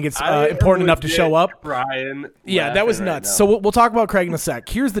doesn't think it's important enough to show up. Ryan, Yeah, that was nuts. So we'll talk about Craig in a sec.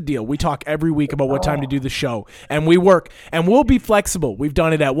 Here's the deal. We talk every week about what time to do the show, and we work, and we'll be flexible. We've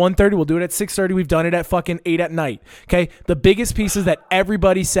done it at 1:30. We'll do it at 6:30. We've done it at fucking 8 at night. Okay? The biggest piece is that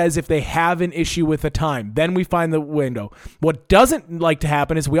everybody says if they have an issue with the time, then we find the window. What doesn't like to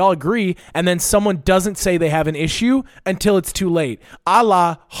happen is we all agree, and then someone doesn't say they have an issue until it's too late. A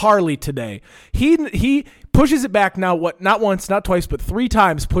la Harley today. He pushes it back now, not once, not twice, but 3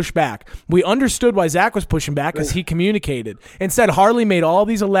 times push back. We understood why Zach was pushing back because he communicated. Instead, Harley made all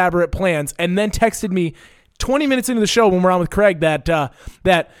these elaborate plans and then texted me 20 minutes into the show when we're on with Craig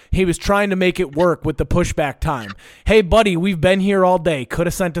that he was trying to make it work with the pushback time. Hey, buddy, we've been here all day. Could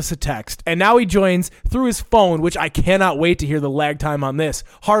have sent us a text. And now he joins through his phone, which I cannot wait to hear the lag time on this.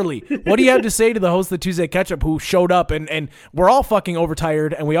 Harley, what do you have to say to the host of the Tuesday Catch-Up who showed up? And we're all fucking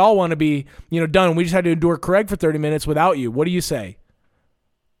overtired, and we all want to be done. We just had to endure Craig for 30 minutes without you. What do you say?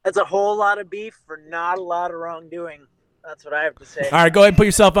 That's a whole lot of beef for not a lot of wrongdoing. That's what I have to say. All right, go ahead and put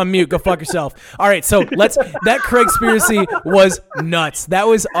yourself on mute. Go fuck yourself. All right, so that Craigspiracy was nuts. That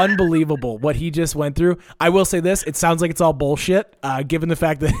was unbelievable what he just went through. I will say this, it sounds like it's all bullshit, given the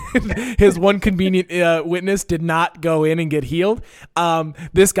fact that his one convenient witness did not go in and get healed.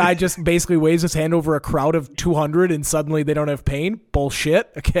 This guy just basically waves his hand over a crowd of 200 and suddenly they don't have pain.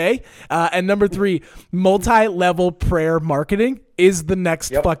 Bullshit, okay? And number 3, multi-level prayer marketing is the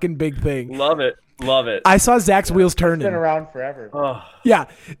next fucking big thing. Love it. Love it. I saw Zach's wheels turning. It's been around forever. Oh. Yeah.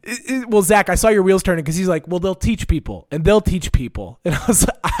 Well, Zach, I saw your wheels turning because he's like, well, they'll teach people and they'll teach people. And I was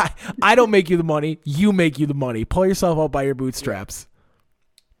like, I don't make you the money. You make you the money. Pull yourself up by your bootstraps.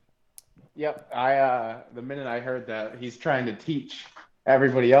 Yep. The minute I heard that he's trying to teach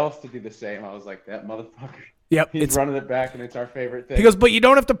everybody else to do the same, I was like, that motherfucker. Yep. He's running it back, and it's our favorite thing. He goes, but you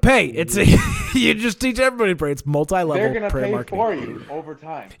don't have to pay. It's you just teach everybody to pray. It's multi-level prayer marketing. They're going to pay for you over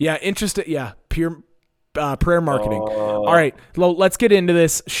time. Yeah, interesting. Yeah, pure prayer marketing. All right, let's get into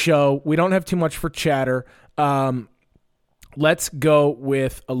this show. We don't have too much for chatter. Let's go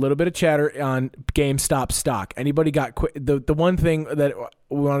with a little bit of chatter on GameStop stock. Anybody got the one thing that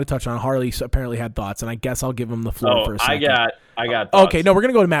we want to touch on? Harley apparently had thoughts, and I guess I'll give him the floor for a second. I got thoughts. Okay, no, we're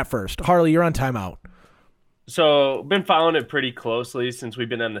gonna go to Matt first. Harley, you're on timeout. So been following it pretty closely since we've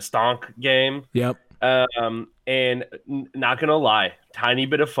been in the stonk game. Yep. And not gonna lie, tiny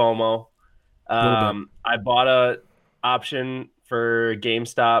bit of FOMO. I bought a option for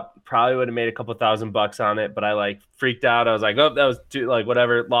GameStop. Probably would have made a couple $1,000 on it, but I freaked out. I was like, oh, that was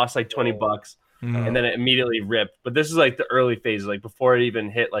whatever. Lost $20, and then it immediately ripped. But this is the early phases, before it even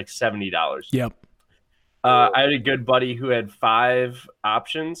hit $70. Yep. I had a good buddy who had 5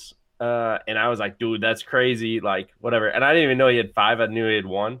 options. And I was like, dude, that's crazy. Whatever. And I didn't even know he had 5. I knew he had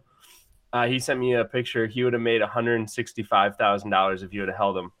 1. He sent me a picture. He would have made $165,000 if you would have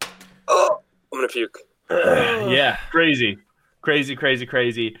held him. Oh, I'm going to puke. Yeah. Crazy.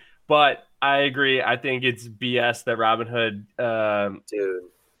 But I agree. I think it's BS that Robinhood,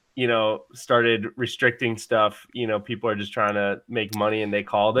 started restricting stuff. People are just trying to make money, and they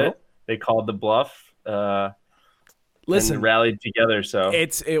called it. They called the bluff. Listen, and rallied together. So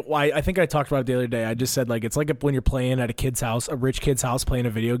I think I talked about it the other day. I just said it's like when you're playing at a kid's house, a rich kid's house, playing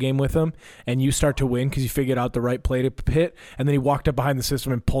a video game with them, and you start to win because you figured out the right play to hit, and then he walked up behind the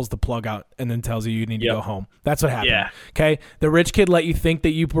system and pulls the plug out, and then tells you need to go home. That's what happened. Yeah. Okay, the rich kid let you think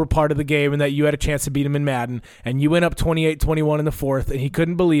that you were part of the game and that you had a chance to beat him in Madden, and you went up 28-21 in the 4th, and he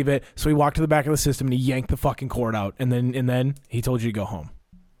couldn't believe it, so he walked to the back of the system and he yanked the fucking cord out, and then he told you to go home.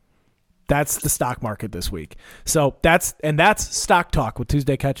 That's the stock market this week. So that's Stock Talk with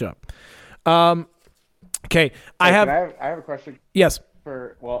Tuesday Catch Up. Okay, I have a question. Yes.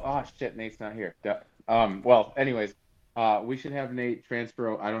 Nate's not here. Anyways, we should have Nate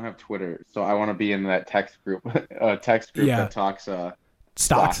transfer. I don't have Twitter, so I want to be in that text group. That talks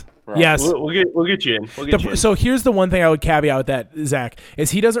stocks. Yes, we'll get you in. So here's the one thing I would caveat with that, Zach,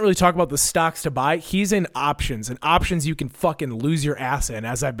 is he doesn't really talk about the stocks to buy. He's in options, and options you can fucking lose your ass in.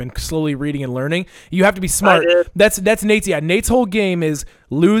 As I've been slowly reading and learning, you have to be smart. That's Nate's. Yeah, Nate's whole game is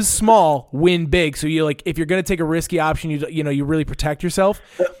lose small, win big. So you if you're gonna take a risky option, you really protect yourself.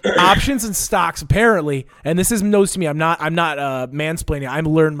 Options and stocks apparently, and this is news to me. I'm not mansplaining. I'm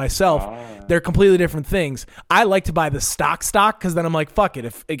learning myself. They're completely different things. I like to buy the stock because then I'm like, fuck it.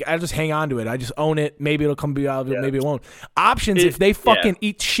 If I just hang on to it, I just own it. Maybe it'll come out of it. Maybe it won't. Options, if they fucking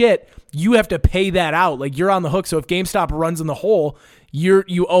eat shit, you have to pay that out. You're on the hook. So if GameStop runs in the hole,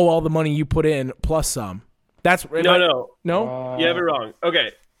 you owe all the money you put in plus some. That's no. You have it wrong.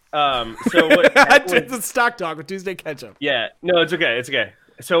 Okay. So what? It's a Stock Talk with Tuesday Catch Up. Yeah. No, it's okay. It's okay.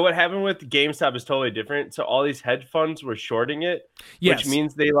 So what happened with GameStop is totally different. So all these hedge funds were shorting it, which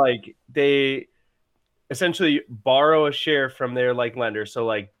means they essentially borrow a share from their lender. So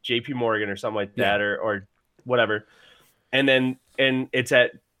JP Morgan or something like that, or whatever. And it's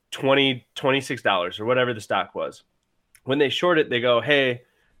at $26 or whatever the stock was. When they short it, they go, hey,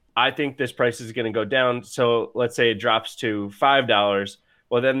 I think this price is going to go down. So let's say it drops to $5.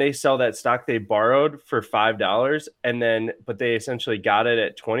 Well, then they sell that stock they borrowed for $5, but they essentially got it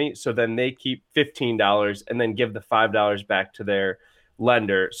at $20. So then they keep $15 and then give the $5 back to their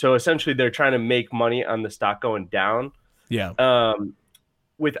lender. So essentially, they're trying to make money on the stock going down. Yeah.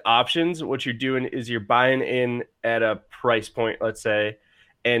 with options, what you're doing is you're buying in at a price point, let's say,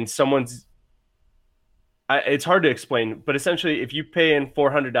 and it's hard to explain, but essentially if you pay in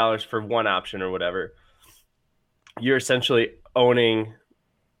 $400 for one option or whatever, you're essentially owning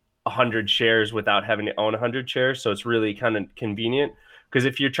 100 shares without having to own 100 shares. So it's really kind of convenient, because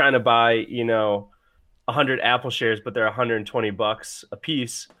if you're trying to buy, 100 Apple shares, but they're $120 a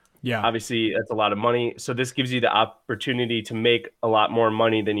piece, obviously that's a lot of money. So this gives you the opportunity to make a lot more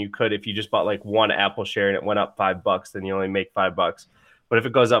money than you could if you just bought like one Apple share and it went up $5, then you only make $5. But if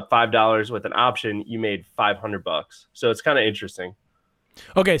it goes up $5 with an option, you made $500. So it's kind of interesting.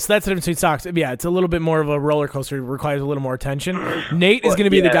 Okay, so that's the difference between stocks. Yeah, it's a little bit more of a roller coaster. It requires a little more attention. Nate is going to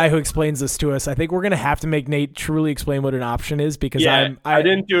be the guy who explains this to us. I think we're going to have to make Nate truly explain what an option is, because I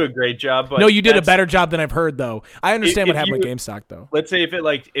didn't do a great job. But no, you did a better job than I've heard, though. I understand what happened with GameStop, though. Let's say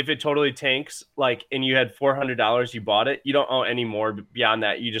if it totally tanks, and you had $400, you bought it, you don't own any more beyond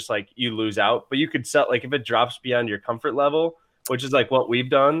that. You just you lose out. But you could sell, if it drops beyond your comfort level, which is what we've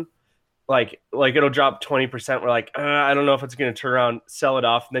done. It'll drop 20%. We're I don't know if it's going to turn around, sell it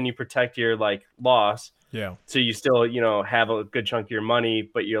off. And then you protect your loss. Yeah. So you still, have a good chunk of your money,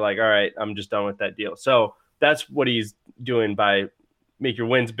 but you're all right, I'm just done with that deal. So that's what he's doing by make your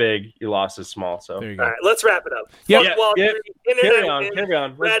wins big, your losses small. So, all right, let's wrap it up. Yep. Carry on.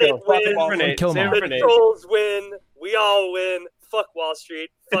 Let's go. The trolls win. We all win. Fuck Wall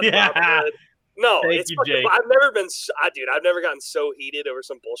Street. Fuck Robinhood. No, Thank you, Jake. I've never been, I've never gotten so heated over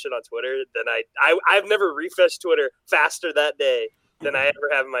some bullshit on Twitter than I've never refreshed Twitter faster that day than I ever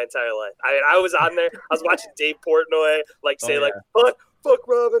have in my entire life. I was on there, I was watching Dave Portnoy fuck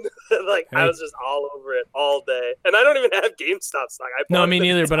Robin. I was just all over it all day. And I don't even have GameStop stock. No, me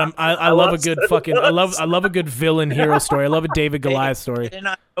neither, but I love a good fucking, I love a good villain hero story. I love a David Goliath story.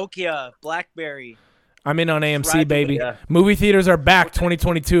 Nokia, BlackBerry. I'm in on AMC, baby. Yeah. Movie theaters are back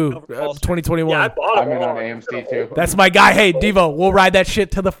 2022, 2021. Yeah, I'm in on AMC, too. That's my guy. Hey, Devo, we'll ride that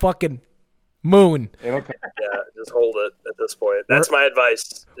shit to the fucking moon. Yeah, just hold it at this point. That's my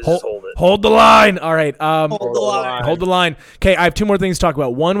advice. Just hold it. Hold the line. All right. Hold the line. Okay, I have two more things to talk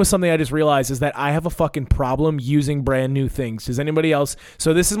about. One was something I just realized is that I have a fucking problem using brand new things. Does anybody else?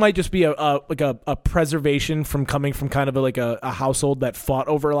 So this might just be a preservation from coming from kind of a household that fought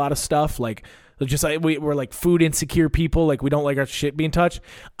over a lot of stuff. We're food insecure people. We don't like our shit being touched.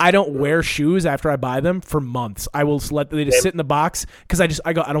 I don't wear shoes after I buy them for months. I will let they just sit in the box because I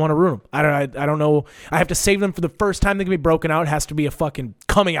don't want to ruin them. I don't know. I have to save them for the first time they can be broken out. It has to be a fucking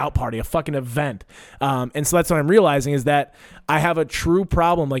coming out party, a fucking event. And so that's what I'm realizing is that I have a true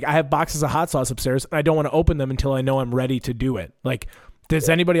problem. I have boxes of hot sauce upstairs and I don't want to open them until I know I'm ready to do it. Does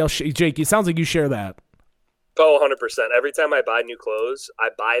anybody else? Jake, it sounds like you share that. Oh, 100%. Every time I buy new clothes, I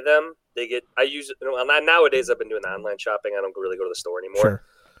buy them. Nowadays I've been doing online shopping. I don't really go to the store anymore. Sure.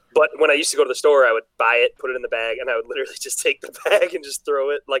 But when I used to go to the store, I would buy it, put it in the bag, and I would literally just take the bag and just throw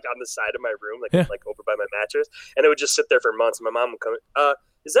it on the side of my room, over by my mattress, and it would just sit there for months. And my mom would come,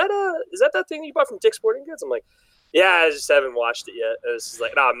 is that thing you bought from Dick's Sporting Goods? I'm like, yeah, I just haven't washed it yet. And it's just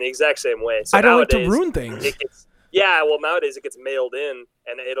no, I'm the exact same way. So I don't like to ruin things. Nowadays it gets mailed in,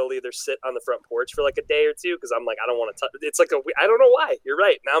 and it'll either sit on the front porch for a day or two because I'm I don't want to touch. It's I don't know why. You're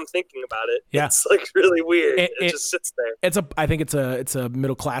right. Now I'm thinking about it. Yeah, it's really weird. It just sits there. I think it's a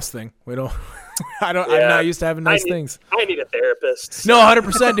middle class thing. We don't. I'm not used to having nice things. I need a therapist. So. No,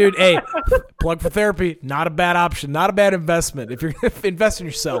 100%, dude. Hey, plug for therapy. Not a bad option. Not a bad investment if you're investing in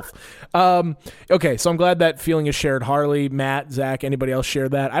yourself. Okay, so I'm glad that feeling is shared. Harley, Matt, Zach, anybody else share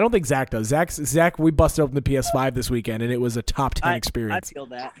that? I don't think Zach does. Zach, we busted open the PS5 this weekend, and it was a top 10 experience. I feel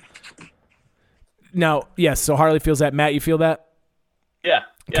that. Now, yes, so Harley feels that. Matt, you feel that? Yeah.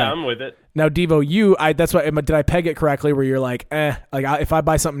 Okay. Yeah, I'm with it. Now, Devo, that's why. Did I peg it correctly? Where you're if I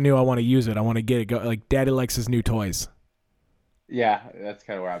buy something new, I want to use it. I want to get it. Daddy likes his new toys. Yeah, that's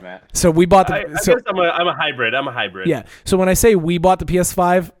kind of where I'm at. So we bought the. I guess I'm a hybrid. Yeah. So when I say we bought the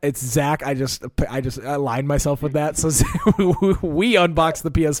PS5, it's Zach. I just aligned myself with that. So we unboxed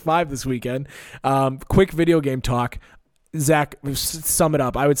the PS5 this weekend. Quick video game talk. Zach, sum it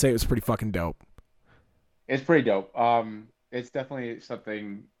up. I would say it was pretty fucking dope. It's pretty dope. It's definitely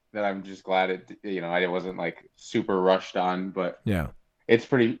something that I'm just glad I wasn't super rushed on, but yeah, it's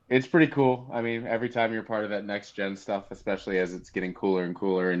pretty cool. I mean, every time you're part of that next gen stuff, especially as it's getting cooler and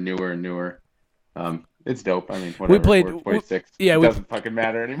cooler and newer, it's dope. I mean, whatever, we played 26. Yeah, it doesn't fucking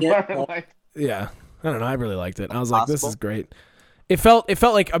matter anymore. Yeah, I don't know. I really liked it. I was like, this is great. It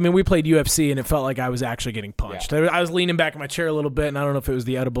felt like, I mean, we played UFC and it felt like I was actually getting punched. I was leaning back in my chair a little bit, and I don't know if it was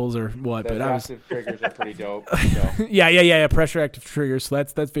the edibles or what, but I was. The triggers are pretty dope. So. Yeah. Pressure active triggers. So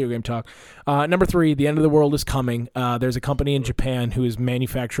that's video game talk. Number 3, the end of the world is coming. There's a company in Japan who is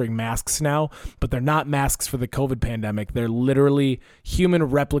manufacturing masks now, but they're not masks for the COVID pandemic. They're literally human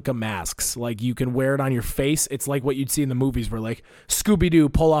replica masks. Like, you can wear it on your face. It's like what you'd see in the movies where, like, Scooby-Doo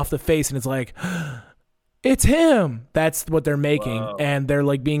pull off the face and it's like, it's him. That's what they're making. Whoa. And they're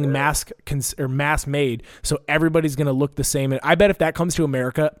like being mass made. So everybody's going to look the same. I bet if that comes to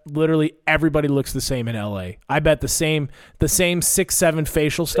America, literally everybody looks the same in LA. I bet the same 6-7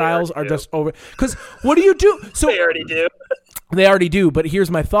 facial styles are just over. Cause what do you do? So they already do. They already do, but here's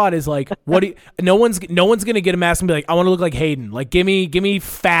my thought: is like, no one's gonna get a mask and be like, I want to look like Hayden. Like, give me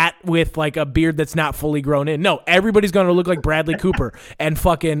fat with like a beard that's not fully grown in. No, everybody's gonna look like Bradley Cooper and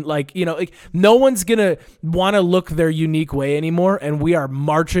fucking like, like no one's gonna want to look their unique way anymore. And we are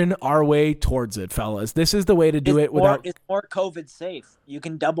marching our way towards it, fellas. This is the way to do it without. It's more COVID safe. You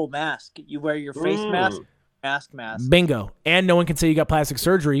can double mask. You wear your face mask. Mask. Bingo. And no one can say you got plastic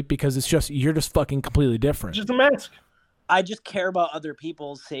surgery because you're just fucking completely different. Just a mask. I just care about other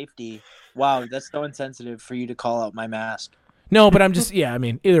people's safety. Wow, that's so insensitive for you to call out my mask. No, but I'm just, I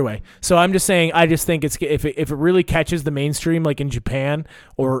mean, either way. So I'm just saying, I just think it's if it really catches the mainstream, like in Japan,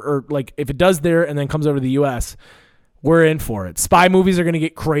 or like if it does there and then comes over to the U.S., we're in for it. Spy movies are going to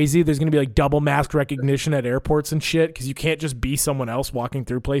get crazy. There's going to be like double mask recognition at airports and shit because you can't just be someone else walking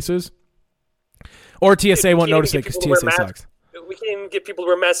through places. Or TSA won't notice it because TSA sucks. We can't even get people to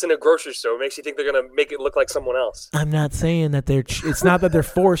wear masks in a grocery store. It makes you think they're going to make it look like someone else. I'm not saying that it's not that they're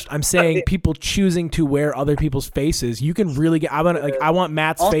forced. I'm saying people choosing to wear other people's faces. You can really get, I want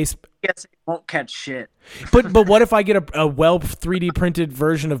Matt's face. Yes, it won't catch shit. But what if I get a well 3D printed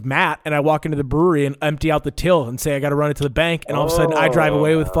version of Matt and I walk into the brewery and empty out the till and say I got to run it to the bank and all of a sudden I drive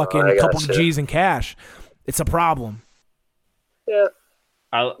away with fucking a couple of G's in cash. It's a problem. Yeah.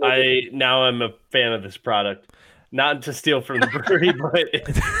 Now I'm a fan of this product. Not to steal from the brewery,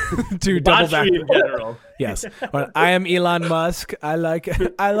 but to double back in general. Yes, I am Elon Musk. I like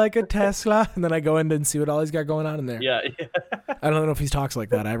a Tesla, and then I go in and see what all he's got going on in there. Yeah. I don't know if he talks like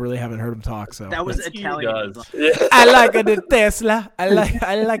that. I really haven't heard him talk. So that was Italian. I like a Tesla. I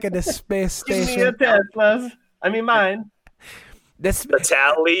like a space station. Give me a Tesla. I mean mine.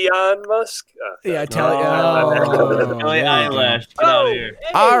 Italian Musk? Yeah, Italian. Eyelash. Get out of here.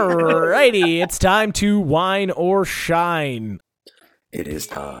 Alrighty, it's time to wine or shine. It is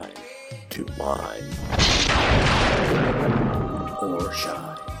time to wine or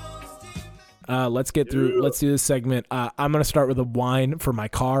shine. Let's do this segment. I'm going to start with a wine for my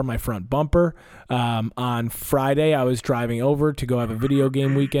car, my front bumper. On Friday, I was driving over to go have a video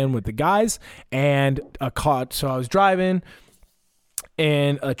game weekend with the guys, and so I was driving.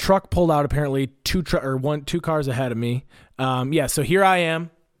 And a truck pulled out, apparently two cars ahead of me. So here I am,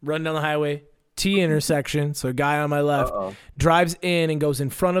 running down the highway, T intersection. So a guy on my left drives in and goes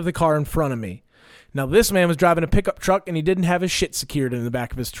in front of the car in front of me. Now, this man was driving a pickup truck, and he didn't have his shit secured in the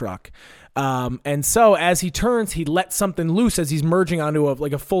back of his truck. And so as he turns, he lets something loose as he's merging onto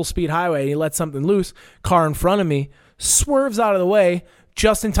a full-speed highway. He lets something loose. Car in front of me swerves out of the way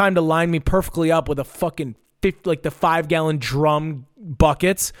just in time to line me perfectly up with a fucking the 5-gallon drum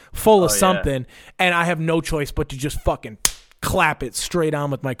buckets full of something, and I have no choice but to just fucking clap it straight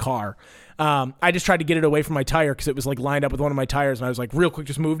on with my car. I just tried to get it away from my tire because it was like lined up with one of my tires, and I was like real quick,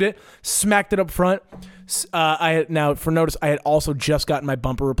 just moved it, smacked it up front. I had also just gotten my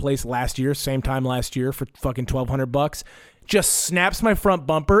bumper replaced same time last year for fucking $1,200. Just snaps my front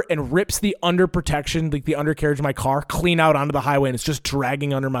bumper and rips the under protection, like the undercarriage of my car, clean out onto the highway, and it's just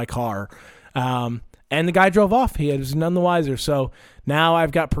dragging under my car. And the guy drove off. He was none the wiser. So now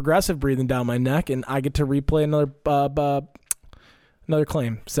I've got Progressive breathing down my neck, and I get to replay another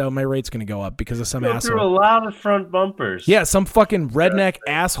claim. So my rate's going to go up because of some asshole. Through a lot of front bumpers. Yeah, some fucking redneck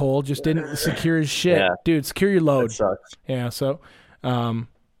asshole just didn't secure his shit. Yeah. Dude, secure your load. That sucks. Yeah, so...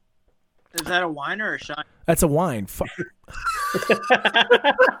 is that a wine or a shine? That's a wine.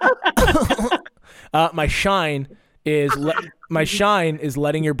 My shine is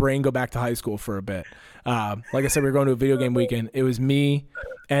letting your brain go back to high school for a bit. Like I said, we were going to a video game weekend. It was me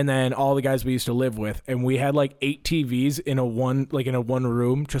and then all the guys we used to live with, and we had like 8 TVs in a one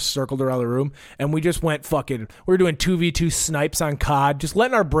room, just circled around the room, and we just went we were doing 2v2 snipes on COD, just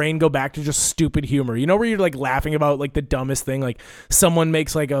letting our brain go back to just stupid humor. You know, where you're like laughing about like the dumbest thing, like someone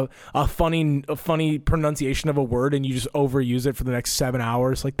makes like a funny pronunciation of a word and you just overuse it for the next 7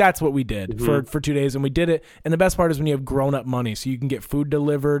 hours. Like that's what we did for 2 days, and we did it. And the best part is when you have grown up money, so you can get food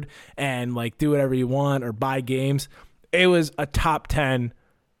delivered and like do whatever you want or buy games. It was a top 10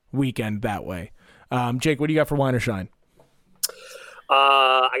 weekend that way. Jake, what do you got for wine or shine?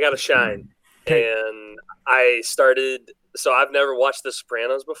 I got a shine, and I started. So I've never watched The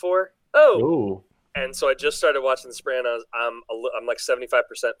Sopranos before. Ooh. And so I just started watching The Sopranos. I'm like 75%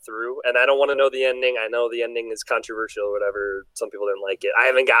 through, and I don't want to know the ending. I know the ending is controversial or whatever. Some people didn't like it. I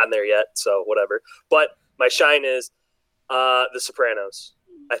haven't gotten there yet, so whatever. But my shine is The Sopranos.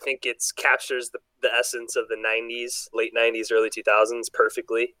 I think it captures the essence of the 90s, late 90s, early 2000s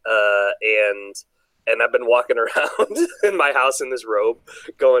perfectly. And I've been walking around in my house in this robe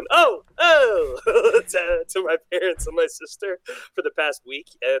going, oh, to my parents and my sister for the past week.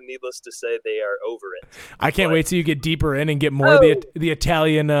 And needless to say, they are over it. I can't wait till you get deeper in and get more of the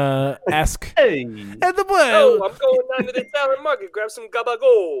Italian-esque. Hey. I'm going down to the Italian market, grab some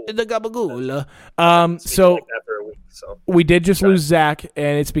gabagool. The gabagool. So like that for a week, so. We did just lose Zach,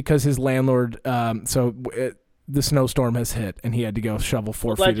 and it's because his landlord, the snowstorm has hit, and he had to go shovel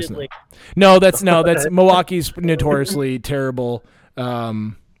 4 feet of snow. No, that's Milwaukee's notoriously terrible.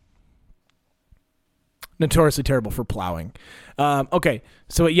 Notoriously terrible for plowing. Okay,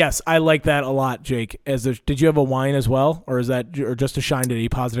 so yes, I like that a lot, Jake. Did you have a wine as well, or just a shine? Did a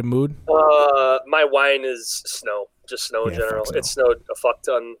positive mood? My wine is snow, just snow in general. It snowed a fuck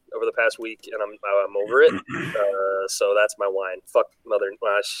ton over the past week, and I'm over it. So that's my wine. Fuck mother.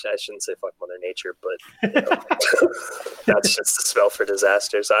 Well, I shouldn't say fuck Mother Nature, but that's just the spell for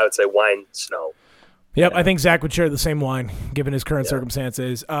disaster. So I would say wine, snow. Yep, I think Zach would share the same wine given his current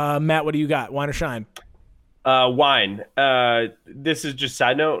circumstances. Matt, what do you got? Wine or shine? Wine. This is just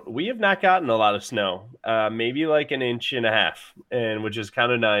side note. We have not gotten a lot of snow, maybe like an inch and a half, and which is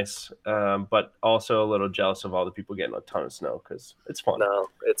kind of nice, but also a little jealous of all the people getting a ton of snow because it's fun.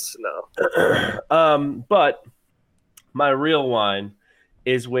 But my real wine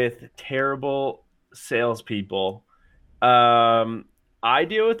is with terrible salespeople. I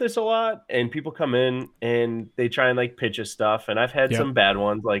deal with this a lot, and people come in and they try and like pitch us stuff, and I've had some bad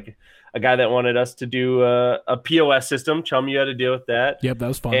ones, like a guy that wanted us to do a POS system. Chum, you had to deal with that. Yep, that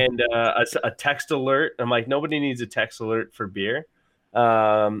was fun. And a text alert. I'm like, nobody needs a text alert for beer.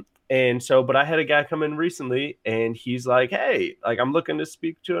 But I had a guy come in recently, and he's like, hey, like I'm looking to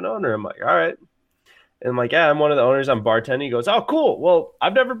speak to an owner. I'm like, all right. And I'm like, yeah, I'm one of the owners. I'm bartending. He goes, oh, cool. Well,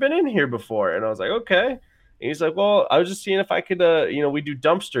 I've never been in here before. And I was like, okay. And he's like, well, I was just seeing if I could, we do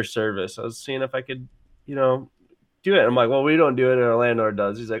dumpster service. I was seeing if I could, do it. I'm like, well, we don't do it. Our landlord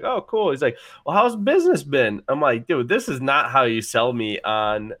does. He's like, oh, cool. He's like, well, how's business been? I'm like, dude, this is not how you sell me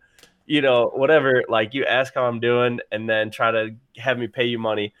on, whatever. Like you ask how I'm doing and then try to have me pay you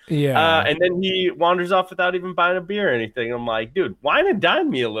money. Yeah. And then he wanders off without even buying a beer or anything. I'm like, dude, wine and dine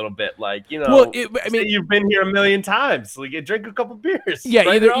me a little bit. Like, you've been here a million times. Like, drink a couple beers. Yeah,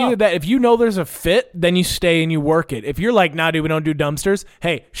 either that. If you know there's a fit, then you stay and you work it. If you're like, nah, dude, we don't do dumpsters.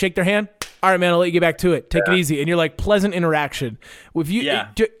 Hey, shake their hand. All right, man, I'll let you get back to it. Take it easy. And you're like, pleasant interaction. If you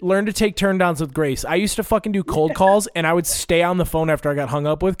learn to take turn downs with grace. I used to fucking do cold calls, and I would stay on the phone after I got hung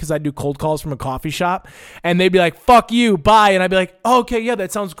up with because I'd do cold calls from a coffee shop. And they'd be like, fuck you, bye. And I'd be like, oh, okay, yeah,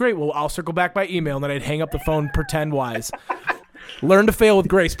 that sounds great. Well, I'll circle back by email. And then I'd hang up the phone pretend wise. Learn to fail with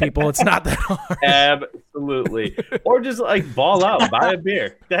grace, people. It's not that hard. Absolutely. Or just like ball out, buy a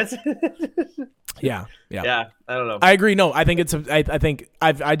beer. That's Yeah. I don't know. I agree. No, I think I think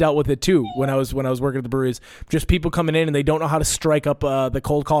I dealt with it too when I was working at the breweries. Just people coming in and they don't know how to strike up the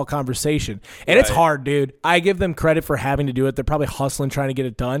cold call conversation, and it's hard, dude. I give them credit for having to do it. They're probably hustling trying to get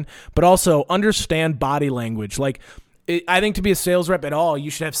it done, but also understand body language. Like, I think to be a sales rep at all, you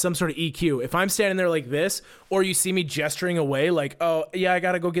should have some sort of EQ. If I'm standing there like this, or you see me gesturing away, like, oh yeah, I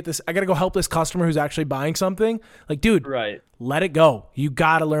gotta go get this. I gotta go help this customer who's actually buying something. Like, dude, let it go. You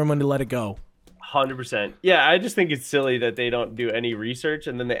gotta learn when to let it go. 100%. Yeah, I just think it's silly that they don't do any research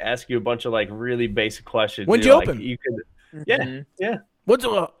and then they ask you a bunch of like really basic questions. When'd you open? You could, yeah. What's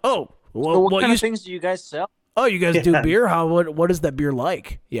what kind of things do you guys sell? Oh, you guys do beer? What is that beer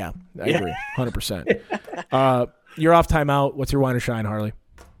like? Yeah, I agree, 100%. You're off timeout. What's your wine or shine, Harley?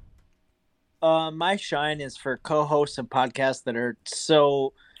 My shine is for co-hosts and podcasts that are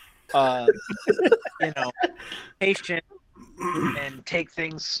so, patient and take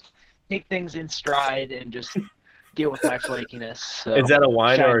things in stride and just deal with my flakiness. So, is that a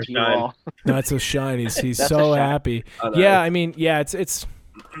wine or a shine? No, it's a shine. He's so happy. Oh, yeah, I mean, yeah, it's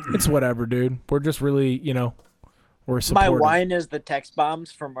whatever, dude. We're just really, we're supportive. My wine is the text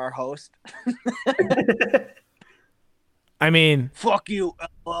bombs from our host. I mean, fuck you.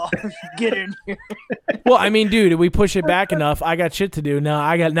 Get in here. Well, I mean, dude, if we push it back enough, I got shit to do. Now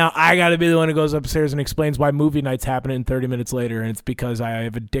I got to be the one who goes upstairs and explains why movie night's happening 30 minutes later, and it's because I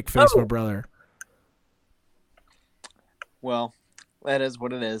have a dick face my brother. well, that is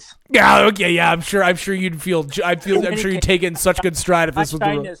what it is. Yeah, okay, yeah. I'm sure you'd feel. I'm sure you'd take it in such good stride if this was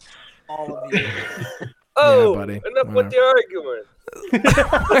the. All of you. Oh, yeah, buddy. enough with the argument.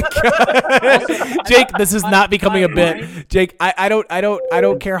 Jake, this is not becoming a bit. Jake, I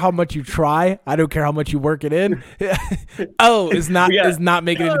don't care how much you try. I don't care how much you work it in. is not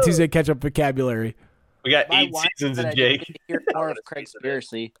making it a Tuesday catch-up vocabulary. We got 8 seasons of Jake. Hear more of Craig's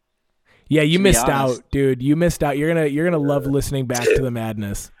Conspiracy. Yeah, you missed out, dude. You missed out. You're gonna love listening back to the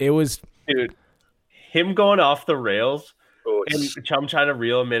madness. It was, dude, him going off the rails. And Chum trying to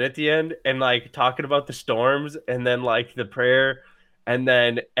reel him in at the end and like talking about the storms and then like the prayer and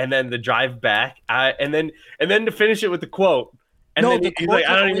then the drive back and then to finish it with the quote and then he's like,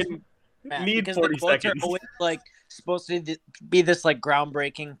 I don't even need 40 seconds. Are always, like supposed to be this like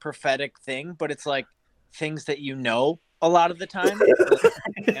groundbreaking prophetic thing, but it's like things that you know a lot of the time.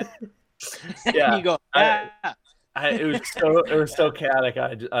 Yeah, you go. It was so chaotic.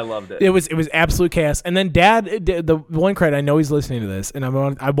 I loved it. It was absolute chaos. And then Dad, the one credit, I know he's listening to this, and I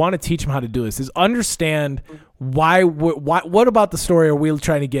want to teach him how to do this. Is understand why what about the story are we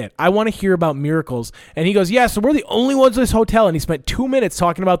trying to get? I want to hear about miracles. And he goes, yeah. So we're the only ones in this hotel, and he spent 2 minutes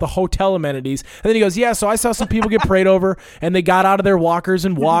talking about the hotel amenities. And then he goes, yeah. So I saw some people get prayed over, and they got out of their walkers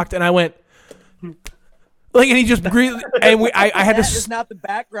and walked, and I went. Like, and he just breathed, and I had to. That is not the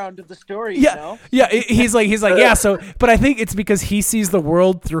background of the story. Yeah, you know? Yeah. He's like, yeah. So, but I think it's because he sees the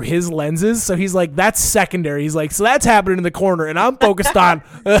world through his lenses. So he's like, that's secondary. He's like, so that's happening in the corner, and I'm focused on.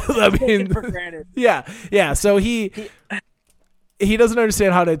 I mean, for granted. Yeah. So he doesn't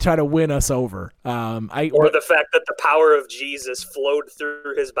understand how to try to win us over. Or the fact that the power of Jesus flowed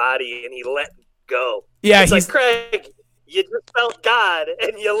through his body and he let go. Yeah, it's like, Craig, you just felt God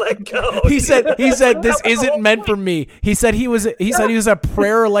and you let go. He said this isn't meant for me. He said he was a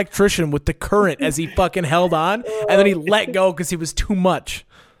prayer electrician with the current as he fucking held on, and then he let go because he was too much.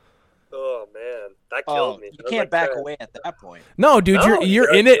 Oh man, that killed me. You can't back away at that point. No, dude,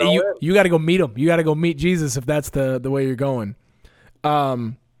 you're in it. You got to go meet him. You got to go meet Jesus if that's the way you're going.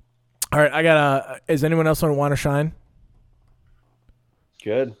 All right, is anyone else want to shine?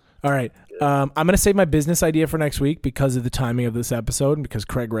 Good. All right. I'm going to save my business idea for next week because of the timing of this episode and because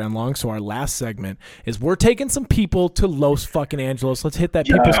Craig ran long. So our last segment is we're taking some people to Los fucking Angeles. Let's hit that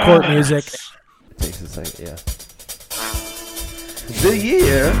People's Court music. It takes a second, yeah. The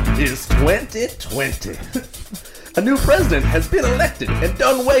year is 2020. A new president has been elected and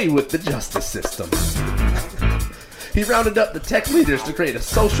done away with the justice system. He rounded up the tech leaders to create a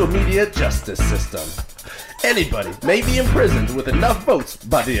social media justice system. Anybody may be imprisoned with enough votes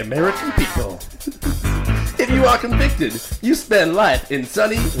by the American people. If you are convicted, you spend life in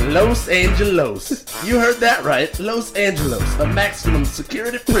sunny Los Angeles. You heard that right, Los Angeles, a maximum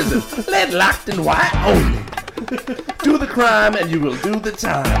security prison, lead locked and white only. Do the crime and you will do the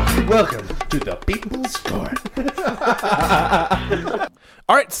time. Welcome to the People's Court.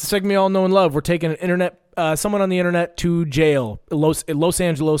 All right, segment you all know and love. We're taking someone on the internet to jail, Los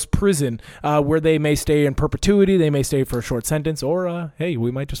Angeles prison, where they may stay in perpetuity. They may stay for a short sentence, or hey,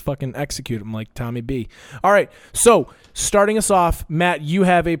 we might just fucking execute them like Tommy B. All right, so starting us off, Matt, you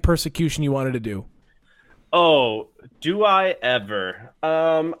have a persecution you wanted to do. Oh, do I ever?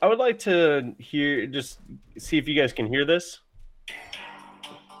 I would like to just see if you guys can hear this.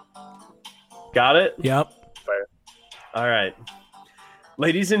 Got it? Yep. All right.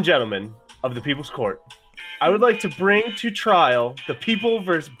 Ladies and gentlemen of the People's Court, I would like to bring to trial the people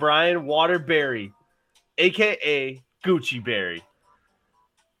versus Brian Waterbury, a.k.a. Gucci Berry.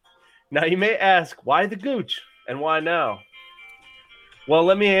 Now, you may ask, why the Gooch and why now? Well,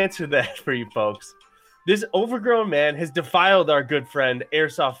 let me answer that for you folks. This overgrown man has defiled our good friend,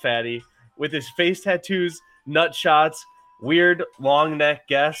 Airsoft Fatty, with his face tattoos, nut shots, weird long neck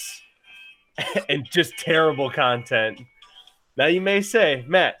guests, and just terrible content. Now, you may say,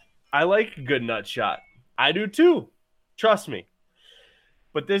 Matt, I like a good nut shot. I do too. Trust me.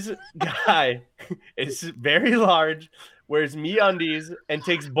 But this guy is very large, wears MeUndies, and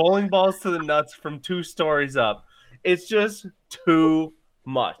takes bowling balls to the nuts from 2 stories up. It's just too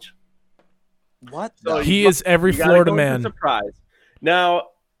much. What? So he is every Florida man. Surprise. Now,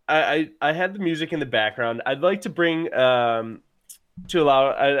 I had the music in the background. I'd like to bring I'd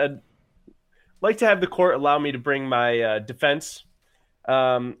like to have the court allow me to bring my defense.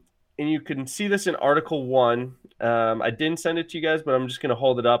 And you can see this in Article 1. I didn't send it to you guys, but I'm just going to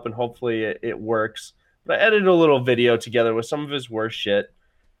hold it up and hopefully it works. But I edited a little video together with some of his worst shit,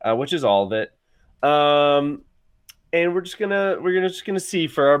 which is all of it. And we're just gonna see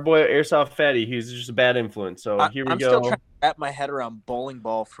for our boy Airsoft Fatty. He's just a bad influence. So here we go. wrap my head around bowling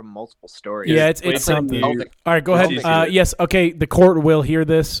ball from multiple stories. Yeah, it's something. All right, go ahead. Yes, okay. The court will hear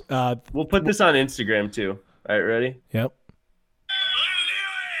this. We'll put this on Instagram too. All right, ready? Yep.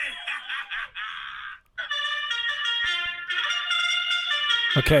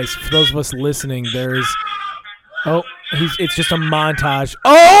 Okay, so for those of us listening, there's. Oh, it's just a montage.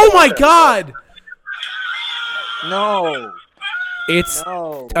 Oh my God! No. It's.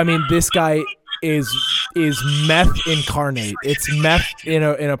 No. I mean, this guy is meth incarnate. It's meth in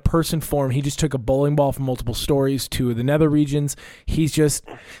a person form. He just took a bowling ball from multiple stories to the nether regions. He's just.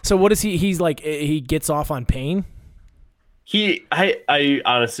 So what is he? He's like he gets off on pain. I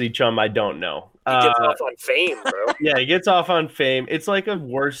honestly, Chum, I don't know. He gets off on fame, bro. Yeah, he gets off on fame. It's like a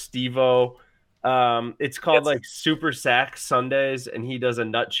worse Steve-O. It's called like Super Sack Sundays, and he does a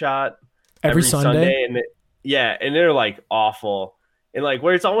nut shot every Sunday. And and they're like awful, and like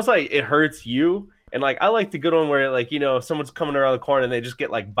where it's almost like it hurts you. And like I like the good one where like someone's coming around the corner and they just get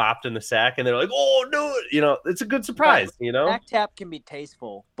like bopped in the sack, and they're like, "Oh, do it!" It's a good surprise. Sack tap can be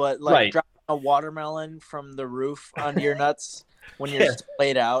tasteful, but like dropping a watermelon from the roof onto your nuts when you're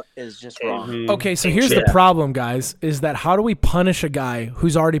splayed out is just wrong. Okay, so here's the problem, guys, is that how do we punish a guy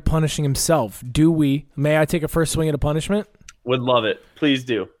who's already punishing himself? May I take a first swing at a punishment? Would love it. Please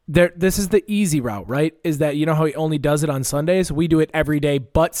do. This is the easy route, right? Is that how he only does it on Sundays? We do it every day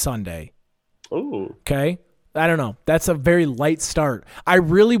but Sunday. Ooh. Okay. I don't know. That's a very light start. I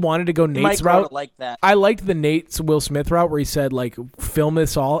really wanted to go Nate's route. Like that. I liked the Nate's Will Smith route where he said, like, film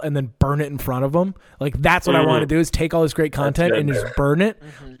this all and then burn it in front of him. Like, that's what I want to do is take all this great content and just burn it.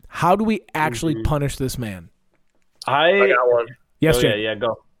 Mm-hmm. How do we actually punish this man? I got one. Yes, Jay. Yeah,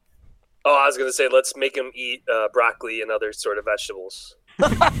 go. Oh, I was going to say, let's make him eat broccoli and other sort of vegetables.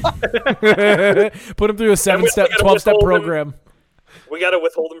 Put him through a 7-step, 12-step program. We got to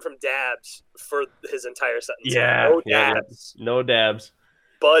withhold him from dabs for his entire sentence. Yeah, no dabs.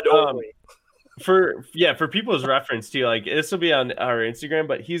 Bud only. For people's reference too, like this will be on our Instagram,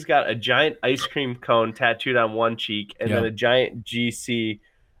 but he's got a giant ice cream cone tattooed on one cheek, and then a giant GC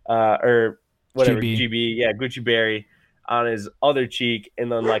or whatever GB, Gucci Berry on his other cheek, and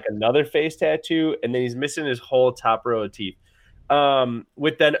then like another face tattoo, and then he's missing his whole top row of teeth,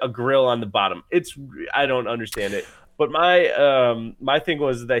 with then a grill on the bottom. I don't understand it. But my thing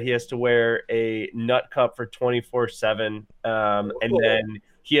was that he has to wear a nut cup for 24/7, and then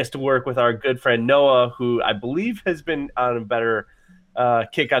he has to work with our good friend Noah, who I believe has been on a better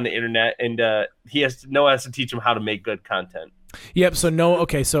kick on the internet, and Noah has to teach him how to make good content. Yep.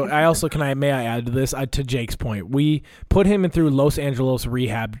 So So I also may I add to this to Jake's point? We put him in through Los Angeles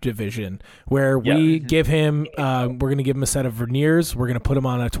rehab division where we give him. We're going to give him a set of veneers. We're going to put him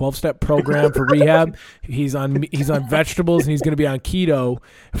on a 12-step program for rehab. He's on vegetables and he's going to be on keto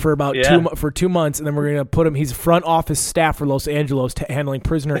for about 2 months, and then we're going to put him. He's front office staff for Los Angeles handling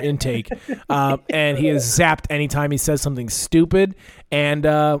prisoner intake, and he is zapped anytime he says something stupid. And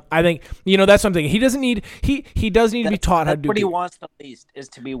I think that's something he doesn't need. He does need to be taught how to do. What he wants the least is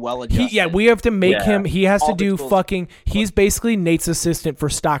to be well adjusted. We have to make him. He has to do fucking. He's basically Nate's assistant for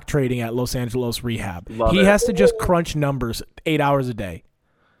stock trading at Los Angeles rehab. He has to just crunch numbers 8 hours a day.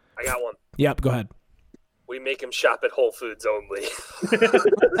 I got one. Yep, go ahead. We make him shop at Whole Foods only.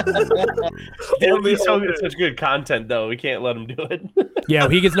 It's such good content, though. We can't let him do it. Yeah,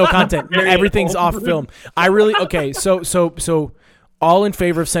 he gets no content. Everything's off film. So all in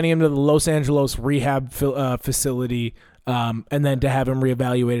favor of sending him to the Los Angeles rehab facility, and then to have him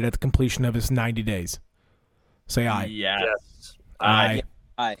reevaluated at the completion of his 90 days. Say aye. Yes. Aye.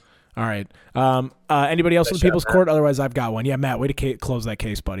 Aye. All right. Anybody else in the People's Court? Otherwise, I've got one. Yeah, Matt, way to close that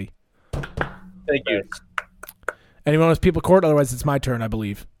case, buddy. Thank you. Anyone else People's Court? Otherwise, it's my turn, I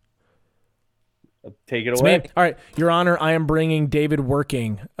believe. Take it away. All right. Your Honor, I am bringing David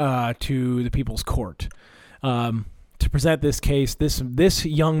Working to the People's Court. To present this case, this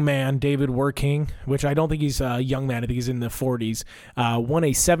young man, David Working, which I don't think he's a young man, I think he's in the 40s, won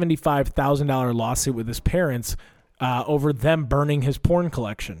a $75,000 lawsuit with his parents over them burning his porn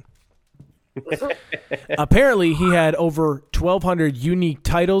collection. Apparently, he had over 1,200 unique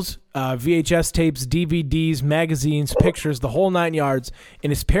titles, VHS tapes, DVDs, magazines, pictures, the whole 9 yards. And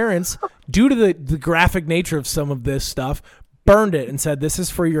his parents, due to the graphic nature of some of this stuff, burned it and said, this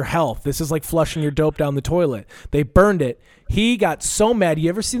is for your health. This is like flushing your dope down the toilet. They burned it. He got so mad. You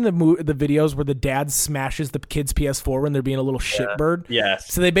ever seen the videos where the dad smashes the kid's PS4 when they're being a little shitbird?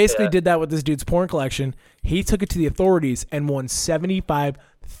 Yes. So they basically did that with this dude's porn collection. He took it to the authorities and won $75,000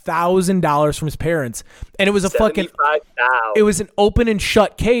 $75,000 from his parents, and it was a fucking. $75,000. It was an open and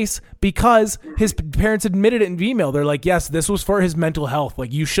shut case because his parents admitted it in email. They're like, yes, this was for his mental health.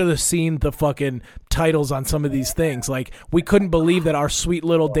 Like, you should have seen the fucking titles on some of these things. Like, we couldn't believe that our sweet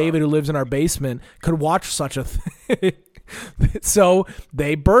little David, who lives in our basement, could watch such a thing. So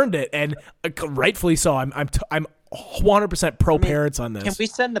they burned it, and rightfully so. I'm 100% pro parents on this. Can we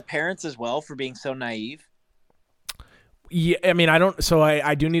send the parents as well for being so naive? Yeah, I mean, I don't. So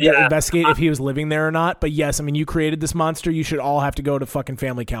I do need to investigate if he was living there or not. But yes, I mean, you created this monster. You should all have to go to fucking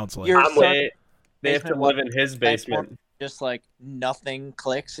family counseling. They have to live in his basement. Just like nothing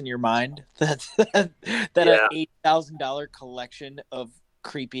clicks in your mind that an $8,000 collection of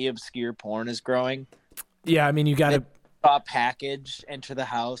creepy, obscure porn is growing. Yeah, I mean, you got to saw a package enter the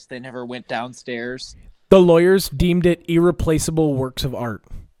house. They never went downstairs. The lawyers deemed it irreplaceable works of art.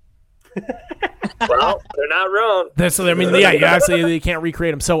 Well, they're not wrong. I mean, yeah, you absolutely they can't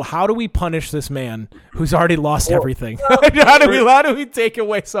recreate them. So how do we punish this man who's already lost everything? How do we take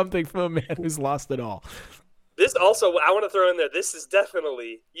away something from a man who's lost it all? This also, I want to throw in there, this is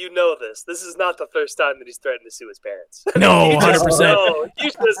definitely, this is not the first time that he's threatened to sue his parents. No, 100%.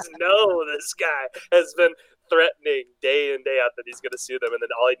 You just know this guy has been threatening day in, day out that he's going to sue them, and then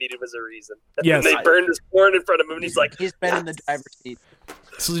all he needed was a reason. And yes. then they burned his porn in front of him, and he's like, he's been in the driver's seat.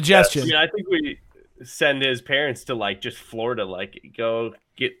 Suggestion. Yeah, I think we send his parents to like just Florida, like go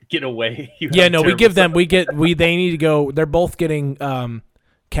get away. Yeah, no, we give them, they need to go. They're both getting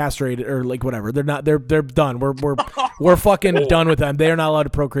castrated or like whatever. They're done. We're fucking done with them. They are not allowed to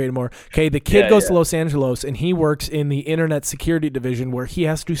procreate anymore. Okay, the kid goes to Los Angeles and he works in the internet security division where he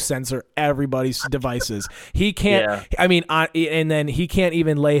has to censor everybody's devices. He can't. I mean, and then he can't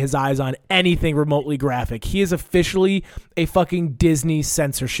even lay his eyes on anything remotely graphic. He is officially a fucking Disney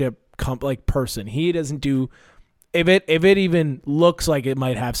censorship person. He doesn't do if it even looks like it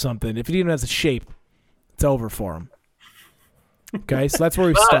might have something. If it even has a shape, it's over for him. Okay, so that's where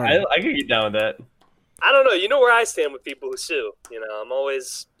we started. I could get down with that. I don't know. You know where I stand with people who sue. I'm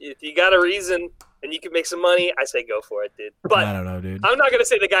always, if you got a reason and you can make some money, I say go for it, dude. But I don't know, dude. I'm not going to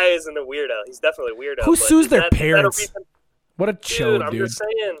say the guy isn't a weirdo. He's definitely a weirdo. Who sues their parents? What a show, dude. I'm just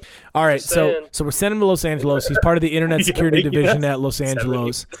saying. All right, so we're sending him to Los Angeles. He's part of the internet security division at Los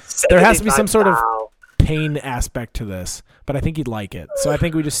Angeles. There has to be some sort of pain aspect to this, but I think he'd like it. So I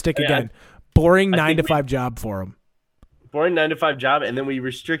think we just stick again. Boring 9-to-5 job for him. Boring 9-to-5 job, and then we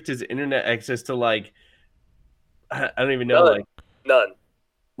restrict his internet access to like I don't even know, none,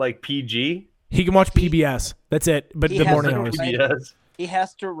 like PG. He can watch PBS. That's it. But the morning hours. PBS. He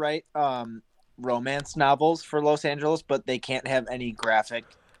has to write romance novels for Los Angeles, but they can't have any graphic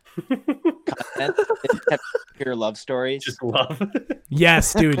content. They have pure love stories. Just love.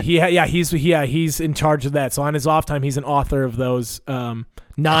 Yes, dude. He's in charge of that. So on his off time, he's an author of those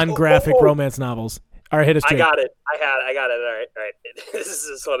non-graphic romance novels. All right, hit us, Jake. I got it. All right. This is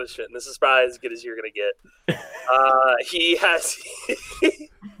as fun as shit, and this is probably as good as you're gonna get. He has.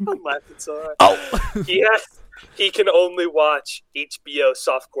 I'm laughing so hard. He can only watch HBO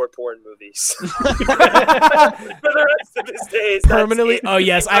softcore porn movies for the rest of his days. Permanently. Oh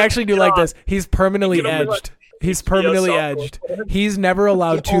yes, I actually do like this. He's permanently edged. He's permanently edged. He's never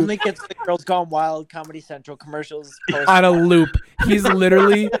allowed to. Only gets the Girls Gone Wild, Comedy Central commercials on a loop. He's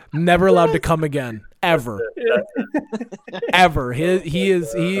literally never allowed to come again, ever, ever.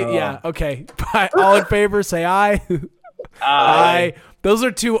 Yeah. Okay. All in favor, say aye. Aye. Those are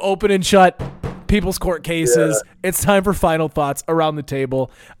two open and shut people's court cases. Yeah. It's time for final thoughts around the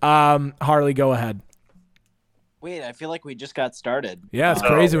table. Harley, go ahead. Wait, I feel like we just got started. Yeah, it's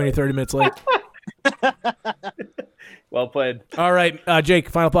crazy when you're 30 minutes late. Well played. All right, Jake,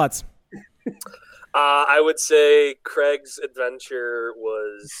 final thoughts. I would say Craig's adventure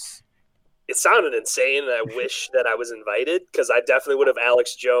it sounded insane, and I wish that I was invited, because I definitely would have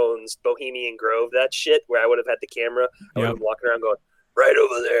Alex Jones, Bohemian Grove, that shit, where I would have had the camera. I would have been walking around going, right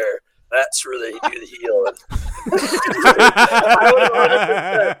over there. That's where they do the healing. I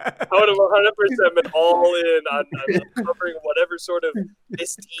would have 100% been all in on covering whatever sort of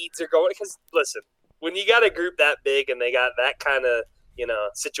misdeeds are going. Because, listen, when you got a group that big and they got that kind of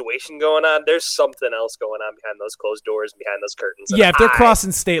situation going on, there's something else going on behind those closed doors, behind those curtains. Yeah, if they're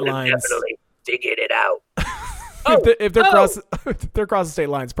crossing state lines. Definitely digging it out. If they're crossing state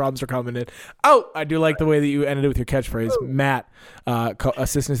lines, problems are coming in. Oh, I do like the way that you ended it with your catchphrase. Matt,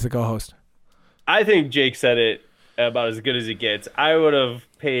 assistant to the co-host. I think Jake said it about as good as it gets. I would have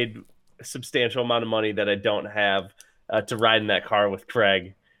paid a substantial amount of money that I don't have to ride in that car with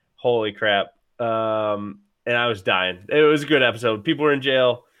Craig. Holy crap. And I was dying. It was a good episode. People were in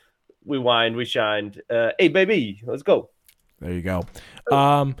jail. We whined. We shined. Hey, baby, let's go. There you go.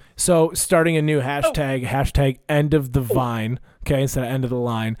 So starting a new hashtag end of the vine. Okay, instead of end of the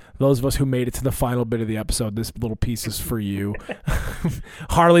line. Those of us who made it to the final bit of the episode, this little piece is for you.